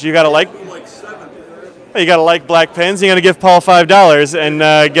 2 things. You gotta like black pins. You gotta give Paul $5 and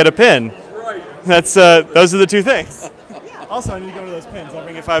get a pin. That's those are the 2 things. Also, I need to go to those pins. I'll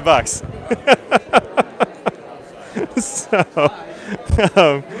bring you $5.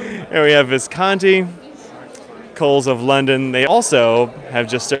 So, here we have Visconti, Coles of London. They also have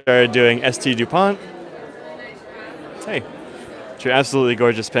just started doing ST DuPont. Hey, two absolutely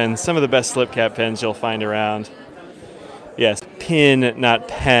gorgeous pins. Some of the best slip cap pins you'll find around. Yes, pin, not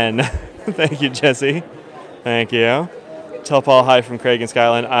pen. Thank you, Jesse. Thank you. Tell Paul hi from Craig and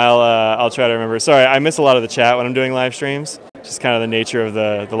Skyline. I'll try to remember. Sorry, I miss a lot of the chat when I'm doing live streams. Just kind of the nature of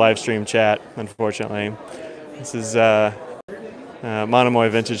the live stream chat, unfortunately. This is Monomoy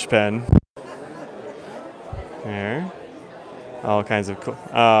vintage pen. There. All kinds of cool.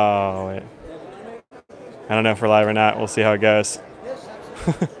 Oh, wait. I don't know if we're live or not. We'll see how it goes.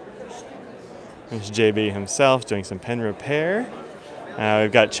 There's JB himself doing some pen repair.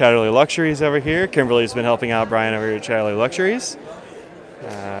 We've got Chatterley Luxuries over here. Kimberly's been helping out Brian over here at Chatterley Luxuries.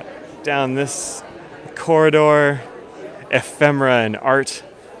 Down this corridor, ephemera and art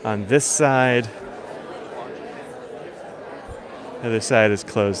on this side. The other side is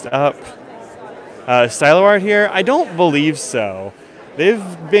closed up. Stylo art here? I don't believe so. They've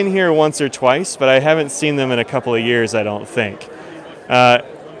been here once or twice, but I haven't seen them in a couple of years, I don't think.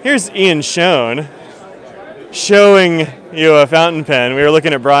 Here's Ian Schoen showing you a fountain pen. We were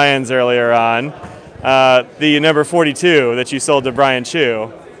looking at Brian's earlier on. The number 42 that you sold to Brian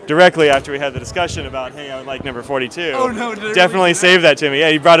Chu. Directly after we had the discussion about, hey, I would like number 42. Oh, no, definitely save that to me.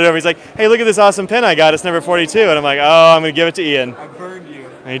 Yeah, he brought it over. He's like, hey, look at this awesome pen I got. It's number 42. And I'm like, oh, I'm going to give it to Ian. I burned you.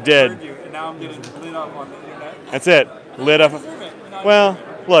 He did. You, and now I'm getting lit up on the internet. That's it. Lit up. Well,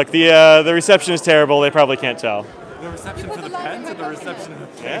 look, the reception is terrible. They probably can't tell. The reception for the pens or the reception of the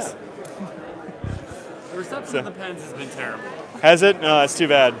place? Yeah. The reception of the pens has been terrible. Has it? No, that's too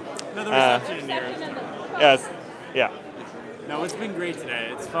bad. No, the reception in here. Yeah. No, it's been great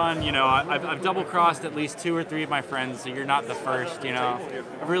today. It's fun. You know, I've double-crossed at least 2 or 3 of my friends, so you're not the first, you know.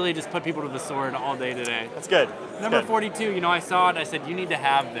 I've really just put people to the sword all day today. That's good. Number 42, you know, I saw it. I said, you need to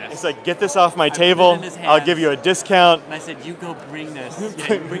have this. It's like, get this off my table. I'll give you a discount. And I said, you go bring this.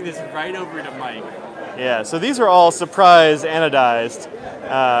 You bring this right over to Mike. Yeah, so these are all surprise anodized.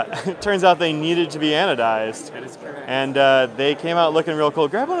 It turns out they needed to be anodized. That is correct. And they came out looking real cool.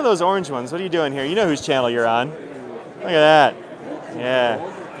 Grab one of those orange ones. What are you doing here? You know whose channel you're on. Look at that. Yeah.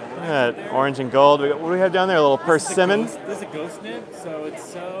 Look at that. Orange and gold. What do we have down there? A little persimmon? This is a ghost nib, so it's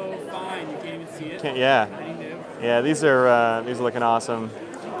so fine. You can't even see it. Yeah, these are looking awesome.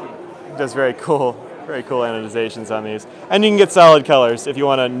 It does very cool anodizations on these. And you can get solid colors if you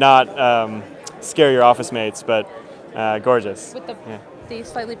want to not scare your office mates, but gorgeous. With the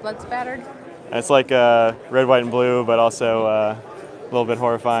slightly blood spattered? It's like red, white, and blue, but also a little bit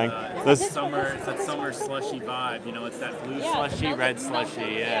horrifying. It's that summer slushy vibe, you know, it's that blue slushy, red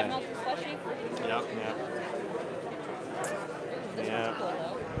slushy, yeah. Melted slushy. Yep.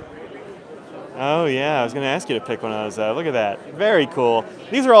 Oh yeah, I was going to ask you to pick one of those up. Look at that. Very cool.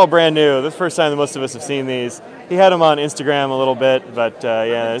 These are all brand new. This is the first time that most of us have seen these. He had them on Instagram a little bit, but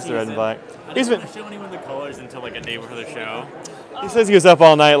yeah, there's the red and black. I didn't want to show anyone the colors until like a day before the show. He says he was up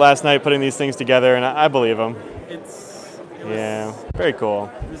all night last night putting these things together, and I believe him. Yeah, very cool.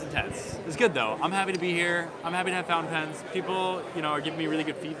 It was intense. It's good though. I'm happy to be here. I'm happy to have fountain pens. People, you know, are giving me really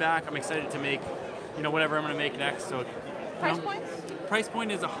good feedback. I'm excited to make, you know, whatever I'm going to make next. So, Price point? Price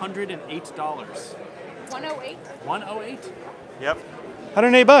point is $108. 108? 108. Yep.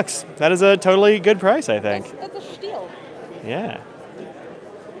 $108. That is a totally good price, I think. That's a steal. Yeah.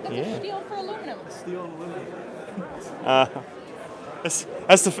 That's a steal for aluminum. Steal and aluminum. That's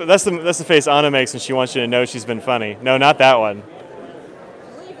the face Anna makes when she wants you to know she's been funny. No, not that one.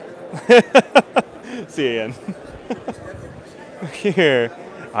 See you again. Here,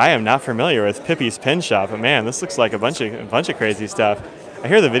 I am not familiar with Pippi's Pen Shop, but man, this looks like a bunch of crazy stuff. I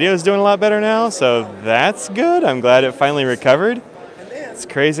hear the video is doing a lot better now, so that's good. I'm glad it finally recovered. It's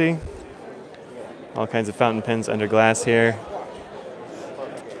crazy. All kinds of fountain pens under glass here.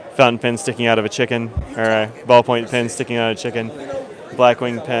 Fountain pen sticking out of a chicken, or a ballpoint pen sticking out of a chicken.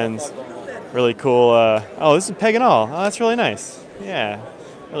 Blackwing pens, really cool. Oh, this is peg and all. Oh, that's really nice. Yeah,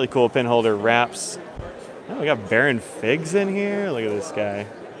 really cool pin holder wraps. Oh, we got Baron Figs in here. Look at this guy.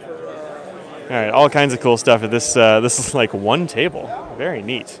 All right, all kinds of cool stuff. This is like one table. Very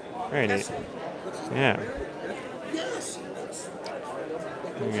neat. Very neat. Yeah.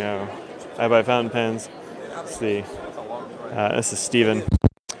 There you go. I buy fountain pens. Let's see. This is Steven.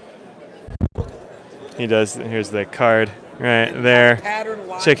 He does, here's the card right there.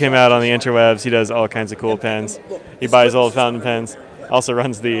 Check him out on the interwebs. He does all kinds of cool pens. He buys old fountain pens. Also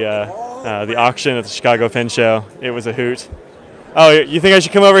runs the auction at the Chicago Pen Show. It was a hoot. Oh, you think I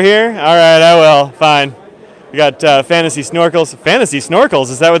should come over here? All right, I will. Fine. We got fantasy snorkels. Fantasy snorkels?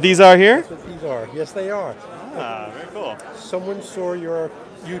 Is that what these are here? That's what these are. Yes, they are. Ah, very cool. Someone saw your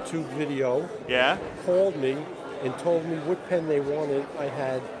YouTube video. Yeah? Called me and told me what pen they wanted I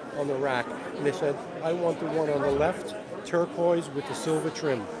had on the rack. And they said, I want the one on the left, turquoise with the silver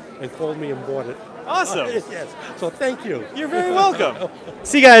trim. And called me and bought it. Awesome. Yes. So thank you. You're very welcome.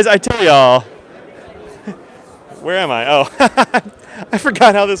 See, guys, I tell y'all. Where am I? Oh, I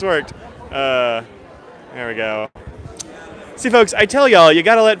forgot how this worked. There we go. See, folks, I tell y'all, you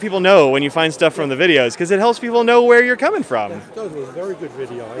got to let people know when you find stuff from the videos because it helps people know where you're coming from. That was a very good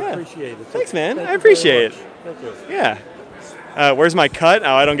video. I appreciate it. Thanks, man. Thank I you appreciate it. very much. Thank you. Yeah. Where's my cut?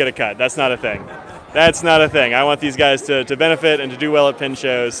 Oh, I don't get a cut. That's not a thing. That's not a thing. I want these guys to benefit and to do well at pen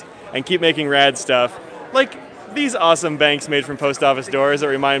shows and keep making rad stuff. Like these awesome banks made from post office doors that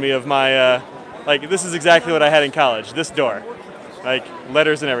remind me of my, like this is exactly what I had in college, this door. Like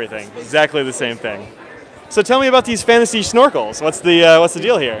letters and everything, exactly the same thing. So tell me about these fantasy snorkels. What's the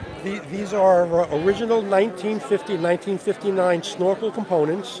deal here? These are original 1950, 1959 snorkel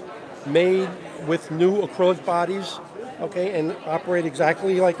components made with new acrylic bodies, okay, and operate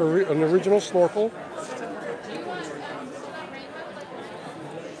exactly like an original snorkel.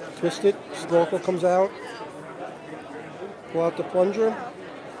 Twist it, snorkel comes out, pull out the plunger,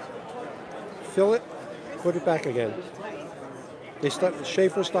 fill it, put it back again.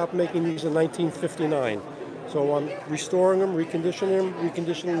 Schaefer stopped making these in 1959. So I'm restoring them,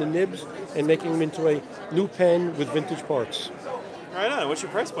 reconditioning the nibs, and making them into a new pen with vintage parts. Right on. What's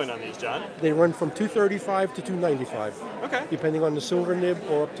your price point on these, John? They run from $235 to $295. Okay. Depending on the silver nib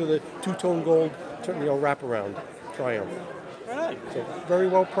or up to the two-tone gold, wraparound Triumph. Right on. So very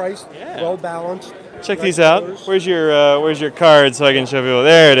well priced, well balanced. Check these out. Where's your card so I can show people?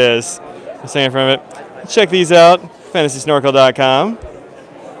 There it is. I'm staying in front of it. Check these out. FantasySnorkel.com.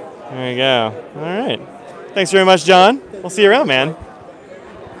 There you go. All right. Thanks very much, John. We'll see you around, man.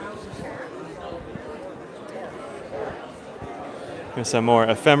 Here's some more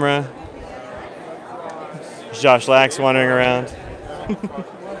ephemera. Josh Lax wandering around.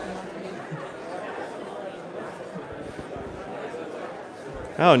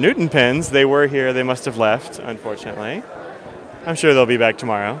 Oh, Newton pens. They were here. They must have left, unfortunately. I'm sure they'll be back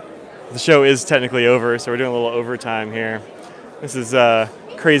tomorrow. The show is technically over, so we're doing a little overtime here. This is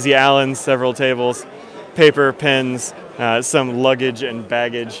Crazy Allen's, several tables, paper, pens, some luggage and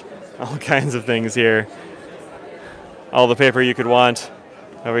baggage, all kinds of things here. All the paper you could want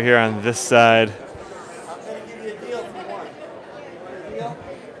over here on this side.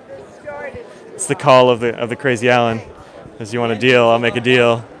 It's the call of the Crazy Allen. As you want a deal, I'll make a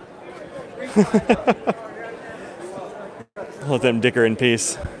deal. Let them dicker in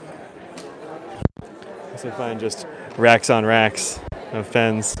peace. So I find just racks on racks of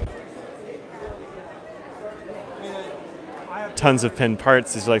pens. Tons of pen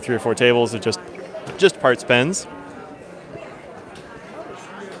parts. These are like 3 or 4 tables of just parts pens.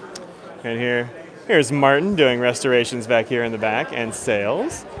 And here's Martin doing restorations back here in the back and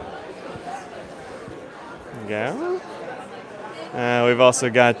sales. There you go. We've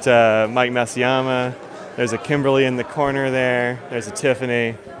also got Mike Masayama. There's a Kimberly in the corner there. There's a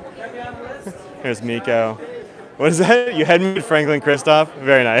Tiffany. There's Miko. What is that? You had me with Franklin Christoph?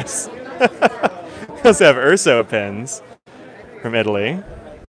 Very nice. We also have Urso pens from Italy.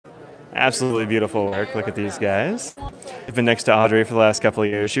 Absolutely beautiful work. Look at these guys. I've been next to Audrey for the last couple of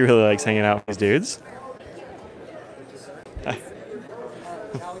years. She really likes hanging out with these dudes.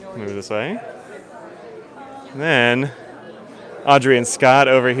 Move this way. And then Audrey and Scott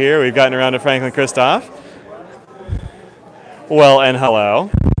over here. We've gotten around to Franklin Christoph. Well, and hello.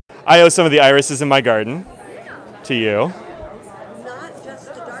 I owe some of the irises in my garden to you. Not just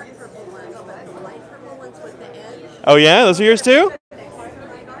the dark purple ones, but the light purple ones with the edge. Oh yeah, those are yours too?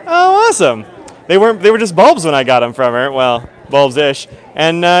 Oh, awesome. They were just bulbs when I got them from her. Well, bulbs-ish.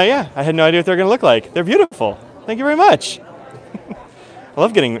 And yeah, I had no idea what they're going to look like. They're beautiful. Thank you very much. I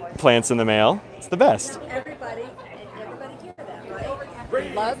love getting plants in the mail. It's the best. Everybody hear that,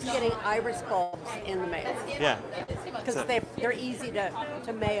 right? Loves getting iris bulbs in the mail. Yeah. Because they're easy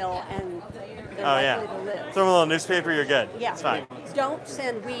to mail and they're Oh likely yeah. to live. Throw them a little newspaper, you're good. Yeah. It's fine. Don't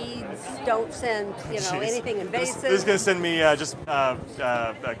send weeds. Don't send Jeez. anything invasive. This is going to send me just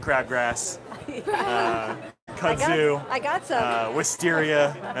crabgrass, kudzu, I got some.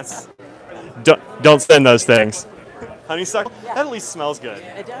 wisteria. Don't send those things. Honeysuckle? Yeah. That at least smells good.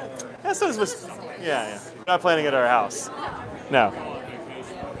 It does. Yeah, so was, yeah. We're not planting it at our house. No.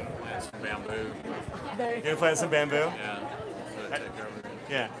 Bamboo. You gonna plant some bamboo? Yeah.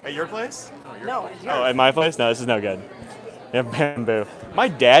 Yeah. At your place? No, it's yours. Oh, at my place? No, this is no good. Yeah, bamboo. My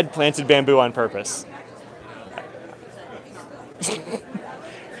dad planted bamboo on purpose.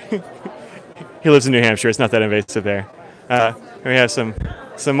 He lives in New Hampshire. It's not that invasive there. We have some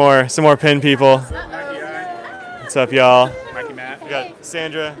more pin people. What's up, y'all? Mikey Matt. We got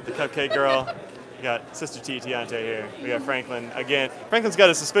Sandra, the cupcake girl. We got Sister Tiante here. We got Franklin again. Franklin's got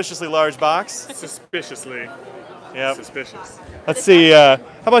a suspiciously large box. Suspiciously. Yep. Suspicious. Let's see. How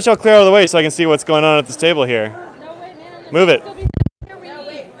about y'all clear out of the way so I can see what's going on at this table here? Move it.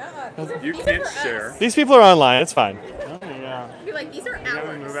 You can't share. These people are online. It's fine. Be like, these are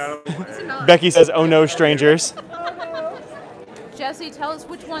ours. Move out of the way. These are not. Becky says, "Oh no, strangers." Jesse, tell us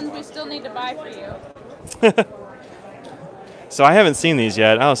which ones we still need to buy for you. So I haven't seen these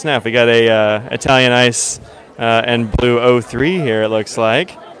yet. Oh snap! We got a Italian Ice and Blue 03 here. It looks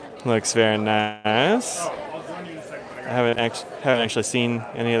like. Looks very nice. I haven't actually seen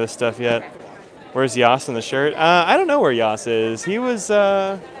any of this stuff yet. Where's Yas in the shirt? I don't know where Yas is. He's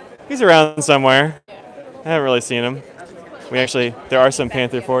around somewhere. I haven't really seen him. There are some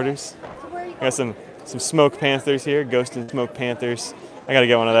Panther 40s. We got some Smoke Panthers here, Ghost and Smoke Panthers. I gotta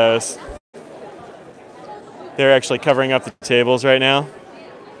get one of those. They're actually covering up the tables right now.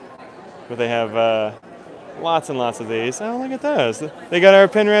 But they have lots and lots of these. Oh, look at those. They got our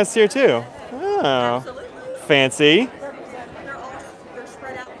pin rests here too. Oh, fancy. They're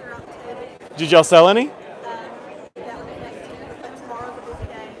spread out throughout the table. Did y'all sell any? That would be next year, but tomorrow's a busy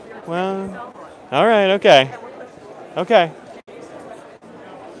day. Well, all right, okay. Okay.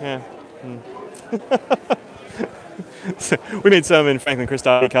 Yeah. So we made some in Franklin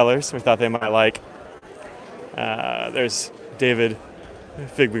Christophe colors we thought they might like. There's David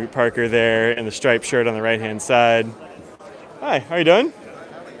Figboot Parker there in the striped shirt on the right-hand side. Hi, how are you doing?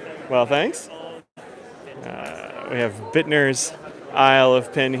 Well, thanks. We have Bittner's aisle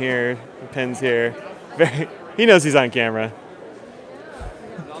of pins here. He knows he's on camera.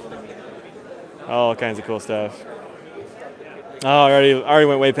 All kinds of cool stuff. Oh, I already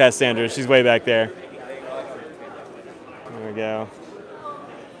went way past Sandra. She's way back there. There we go.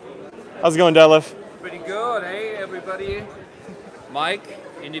 How's it going, Detlef? Pretty good. Hey, everybody. Mike,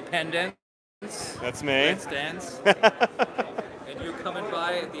 Independence. That's me. Let's Dance. And you're coming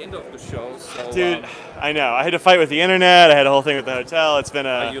by at the end of the show. So, Dude, I know. I had to fight with the internet. I had a whole thing with the hotel. It's been a...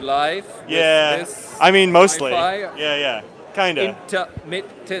 Are you live? Yeah. With this I mean, mostly. Wi-Fi? Yeah. Kinda.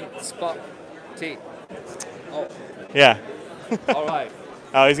 Intermittent spotty. Oh. Yeah. All right.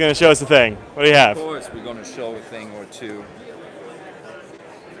 Oh, he's going to show us a thing. What do you have? Of course, we're going to show a thing or two.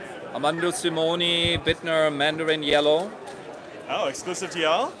 Armando Simoni, Bittner, Mandarin Yellow. Oh, exclusive to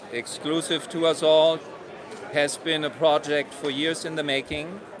y'all? Exclusive to us all. Has been a project for years in the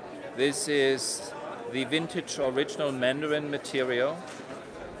making. This is the vintage original Mandarin material.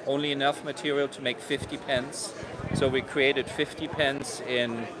 Only enough material to make 50 pens. So we created 50 pens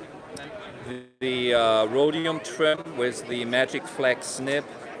in the rhodium trim with the Magic Flex nib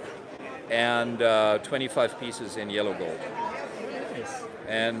and 25 pieces in yellow gold. Nice.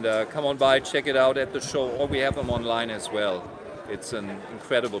 And come on by, check it out at the show, or we have them online as well. It's an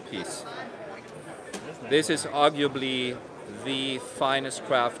incredible piece. This is arguably the finest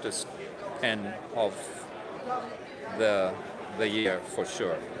crafters pen of the year, for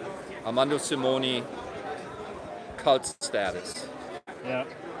sure. Armando Simoni, cult status. Yeah.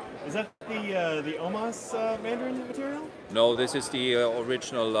 Is that the Omas Mandarin material? No, this is the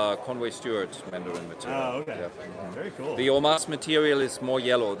original Conway Stewart Mandarin material. Oh, okay. Yeah. Very cool. The Omas material is more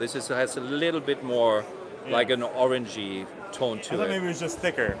yellow. This has a little bit more like an orangey tone to I thought it. maybe it was just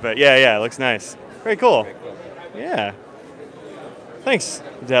thicker, but yeah, it looks nice. Very cool. Very cool. Yeah. Thanks,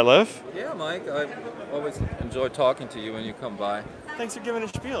 Detlef. Yeah, Mike, I always enjoy talking to you when you come by. Thanks for giving a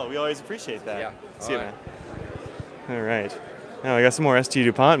spiel. We always appreciate that. Yeah. See you, All man. All right. Now we got some more ST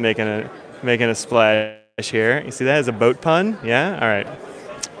DuPont making a splash here. You see that as a boat pun? Yeah? All right.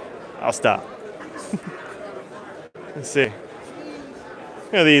 I'll stop. Let's see.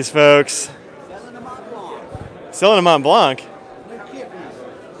 Look at these folks. Selling a Mont Blanc.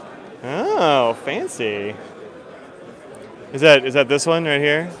 Oh, fancy. Is that this one right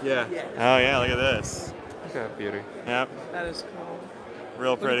here? Yeah. Oh yeah, look at this. Look at that beauty. Yep. That is cool.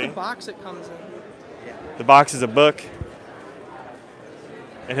 Real pretty. Look at the box it comes in. The box is a book.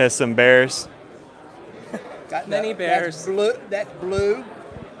 It has some bears. Got Many bears. That's blue.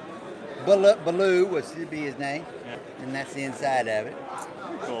 Baloo would be his name. And that's the inside of it.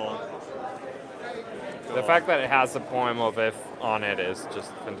 Cool. The fact that it has the poem of if on it is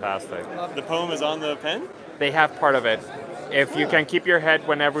just fantastic. The poem is on the pen? They have part of it. If you can keep your head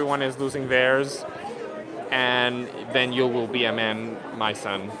when everyone is losing theirs, and then you will be a man, my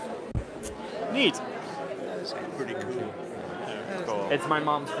son. Neat. That's pretty cool. Yeah, cool. It's my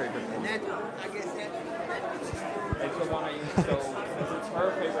mom's favorite poem. It's the one I use, so since it's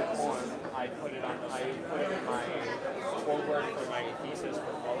her favorite poem, I put it in my foreword for my thesis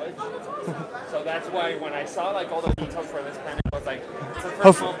for college. So that's why when I saw like all the details for this pen, it was like, it's the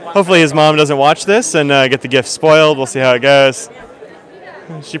first Hopefully his mom doesn't watch this and get the gift spoiled. We'll see how it goes.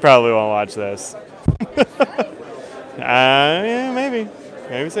 She probably won't watch this. Yeah, maybe.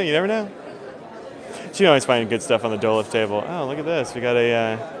 Maybe so. You never know. She can always find good stuff on the Doliff table. Oh, look at this. We got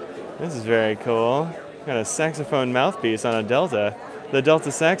a, this is very cool. We got a saxophone mouthpiece on a Delta. The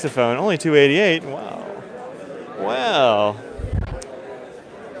Delta saxophone, only $288. Wow. Well.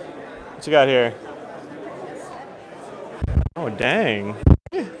 What you got here? Oh, dang.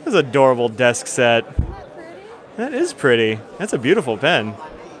 This is an adorable desk set. That is pretty. That's a beautiful pen.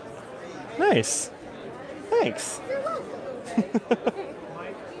 Nice. Thanks.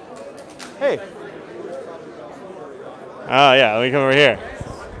 Hey. Oh, yeah, let me come over here.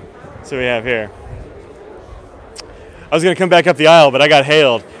 See what we have here. I was going to come back up the aisle, but I got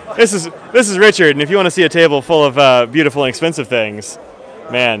hailed. This is Richard, and if you want to see a table full of beautiful and expensive things,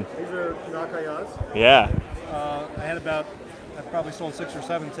 man. These are Nakayas. Yeah. I probably sold 6 or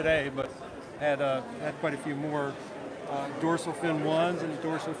 7 today, but had quite a few more dorsal fin 1s and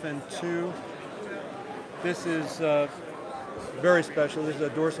dorsal fin 2. This is very special. This is a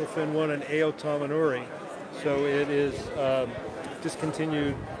dorsal fin 1 and Aotamanori. So it is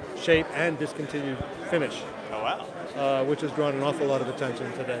discontinued shape and discontinued finish. Oh, wow. Which has drawn an awful lot of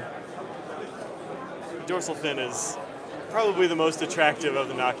attention today. Dorsal fin is probably the most attractive of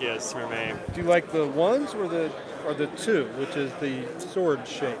the Nokias for me. Do you like the 1s or the 2, which is the sword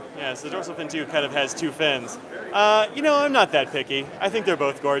shape? Yeah, so the dorsal fin 2 kind of has 2 fins. You know, I'm not that picky. I think they're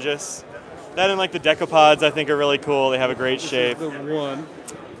both gorgeous. That and like the decapods I think are really cool. They have a great shape. This is the 1.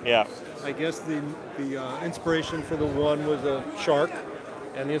 Yeah. I guess the inspiration for the 1 was a shark,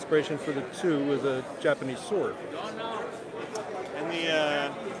 and the inspiration for the 2 was a Japanese sword. And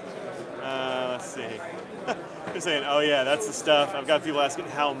the, let's see. You're saying, oh yeah, that's the stuff. I've got people asking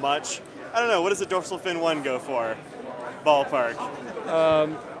how much. I don't know, what does the dorsal fin 1 go for? Ballpark.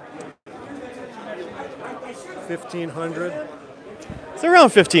 1,500. It's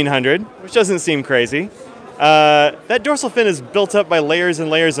around 1,500, which doesn't seem crazy. That dorsal fin is built up by layers and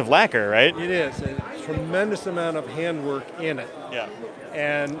layers of lacquer, right? It is. A tremendous amount of handwork in it. Yeah.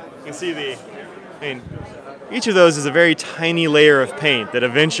 And you can see each of those is a very tiny layer of paint that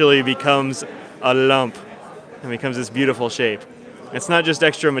eventually becomes a lump and becomes this beautiful shape. It's not just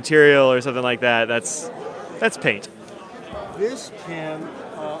extra material or something like that. That's paint. This pen,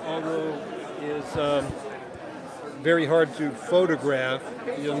 although is very hard to photograph,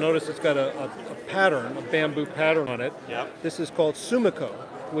 you'll notice it's got a pattern, a bamboo pattern on it. Yep. This is called sumiko,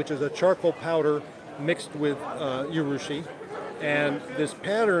 which is a charcoal powder mixed with urushi. And this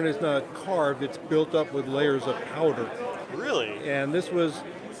pattern is not carved, it's built up with layers of powder. Really? And this was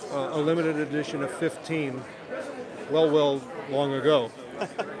a limited edition of 15, well long ago.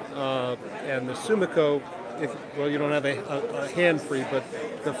 And the sumiko, you don't have a hand free, but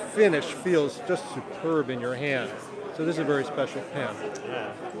the finish feels just superb in your hand. So this is a very special pen.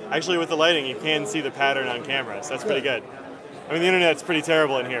 Yeah. Actually, with the lighting, you can see the pattern on camera, so that's pretty good. I mean, the internet's pretty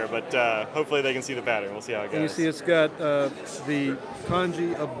terrible in here, but hopefully they can see the pattern. We'll see how it goes. And you see it's got the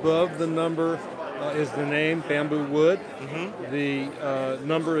kanji above the number is the name, bamboo wood. Mm-hmm. The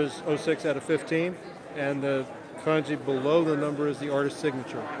number is 06 out of 15, and the kanji below the number is the artist's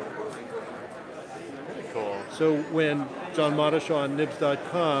signature. Very cool. So when John Madashaw on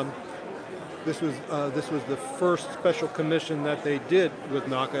Nibs.com, this was the first special commission that they did with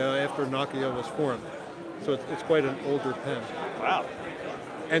Nakaya after Nakaya was formed. So it's quite an older pen. Wow.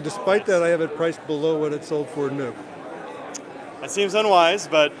 And despite that, I have it priced below what it sold for new. That seems unwise,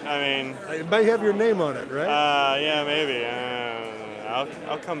 but I mean... It might have your name on it, right? Yeah, maybe.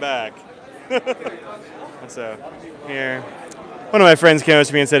 I'll come back. So, here. One of my friends came up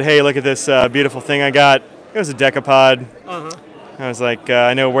to me and said, hey, look at this beautiful thing I got. It was a decapod. Uh-huh. I was like,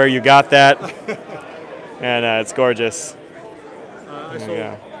 I know where you got that. And it's gorgeous. I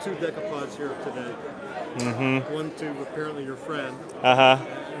sold 2 decapods here today. Mm-hmm. One to apparently your friend. Uh-huh.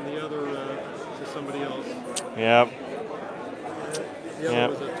 And the other to somebody else. Yep. The other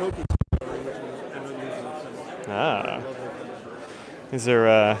was a Toki, which is an unusual thing. Ah. These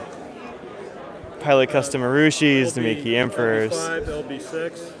are Pilot Custom Marushis, the Miki Emperors. LB5,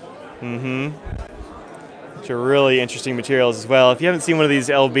 LB6. Mm-hmm. which are really interesting materials as well. If you haven't seen one of these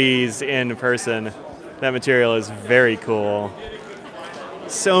LBs in person, that material is very cool.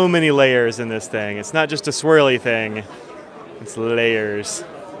 So many layers in this thing. It's not just a swirly thing, it's layers.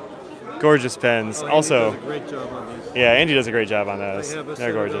 Gorgeous pens. Andy also, does a great job on these. Yeah, Andy does a great job on those. They have a They're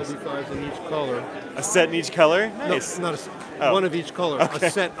set gorgeous. of LB5s in each color. A set in each color? Nice. No, not Oh. one of each color. Okay.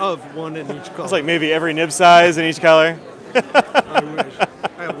 A set of one in each color. It's like maybe every nib size in each color. I wish.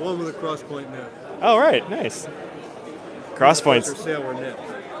 I have one with a cross point nib. Oh, right. Nice. Cross points. For sale or nib.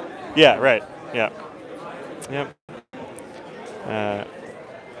 Yeah, right. Yeah. Yep.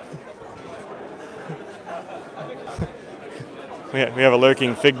 We have a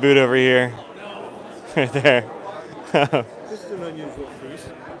lurking fig boot over here. Right there. This is an unusual piece.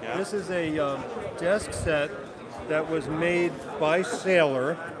 Yeah. This is a desk set that was made by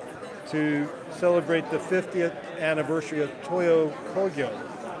Sailor to celebrate the 50th anniversary of Toyo Kogyo,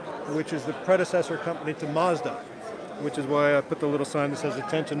 which is the predecessor company to Mazda, which is why I put the little sign that says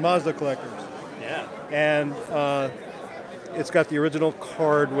 "Attention Mazda Collectors." Yeah. And it's got the original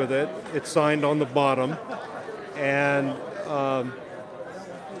card with it. It's signed on the bottom, and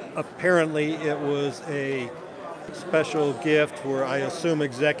apparently it was a special gift for, I assume,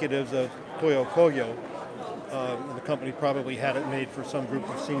 executives of Toyo Kogyo. The company probably had it made for some group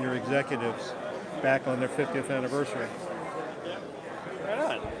of senior executives back on their 50th anniversary.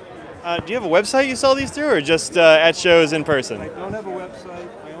 Right on. Do you have a website you sell these through, or just at shows in person? I don't have a website.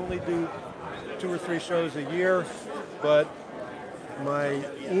 I only do 2 or 3 shows a year, but my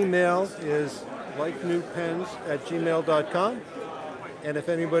email is likenewpens@gmail.com. And if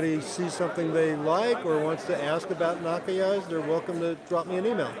anybody sees something they like or wants to ask about Nakayas, they're welcome to drop me an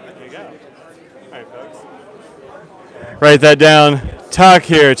email. There you go. All right, folks. Write that down. Talk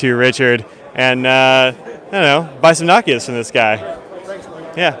here to Richard, and I don't know, buy some Nakayas from this guy. Thanks,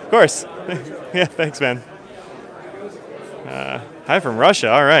 Mike. Yeah, of course. Yeah, thanks, man. Hi from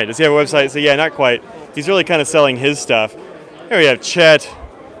Russia. All right. Does he have a website? So yeah, not quite. He's really kind of selling his stuff. Here we have Chet.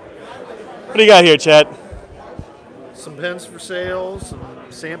 What do you got here, Chet? Some pens for sale, some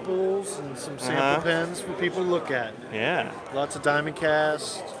samples, and some sample pens for people to look at. Yeah. Lots of diamond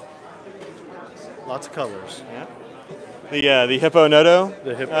cast, lots of colors. Yeah. The Hippo Noto.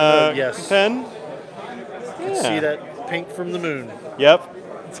 The Hippo Noto, yes. Pen. You can see that pink from the moon. Yep.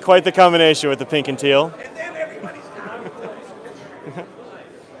 It's quite the combination with the pink and teal.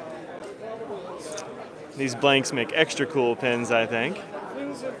 These blanks make extra cool pens, I think.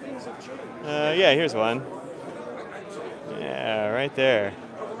 Yeah, here's one. Yeah, right there.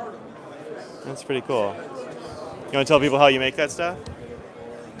 That's pretty cool. You want to tell people how you make that stuff?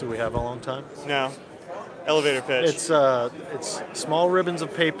 Do we have a long time? No. Elevator pitch. It's small ribbons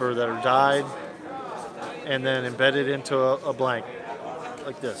of paper that are dyed and then embedded into a blank,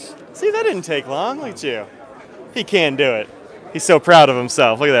 like this. See, that didn't take long. Look at you. He can do it. He's so proud of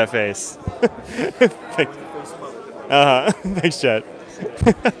himself. Look at that face. Thanks, Chet.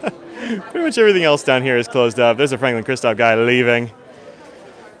 Pretty much everything else down here is closed up. There's a Franklin Christoph guy leaving.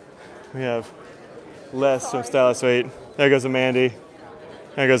 We have Les from Stylus Suite. There goes Mandy.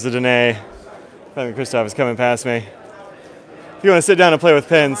 There goes the Danae. Franklin Christoph is coming past me. If you want to sit down and play with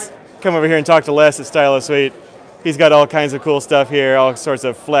pens, come over here and talk to Les at Stylus Suite. He's got all kinds of cool stuff here, all sorts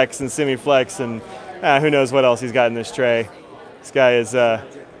of flex and semi-flex, and who knows what else he's got in this tray. This guy is,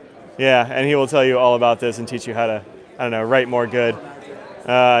 and he will tell you all about this and teach you how to, I don't know, write more good.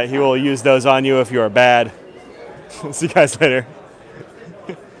 He will use those on you if you are bad. See you guys later.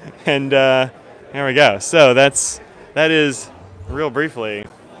 And there we go. So that is real briefly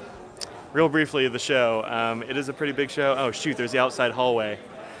the show. It is a pretty big show. Oh shoot, there's the outside hallway.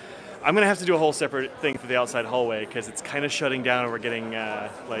 I'm gonna have to do a whole separate thing for the outside hallway because it's kind of shutting down and we're getting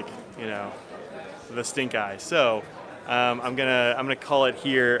the stink eye. So I'm gonna call it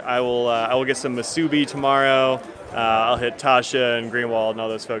here. I will get some Masubi tomorrow. I'll hit Tasha and Greenwald and all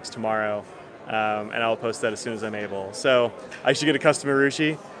those folks tomorrow, and I'll post that as soon as I'm able. So I should get a custom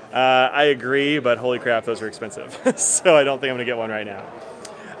Urushi. I agree, but holy crap, those are expensive. So I don't think I'm gonna get one right now.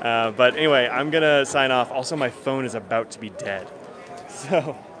 But anyway, I'm gonna sign off. Also, my phone is about to be dead.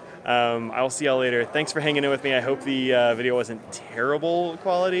 So I will see y'all later. Thanks for hanging in with me. I hope the video wasn't terrible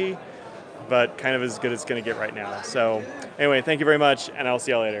quality, but kind of as good as it's gonna get right now. So anyway, thank you very much, and I'll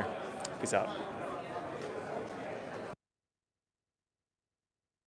see y'all later. Peace out.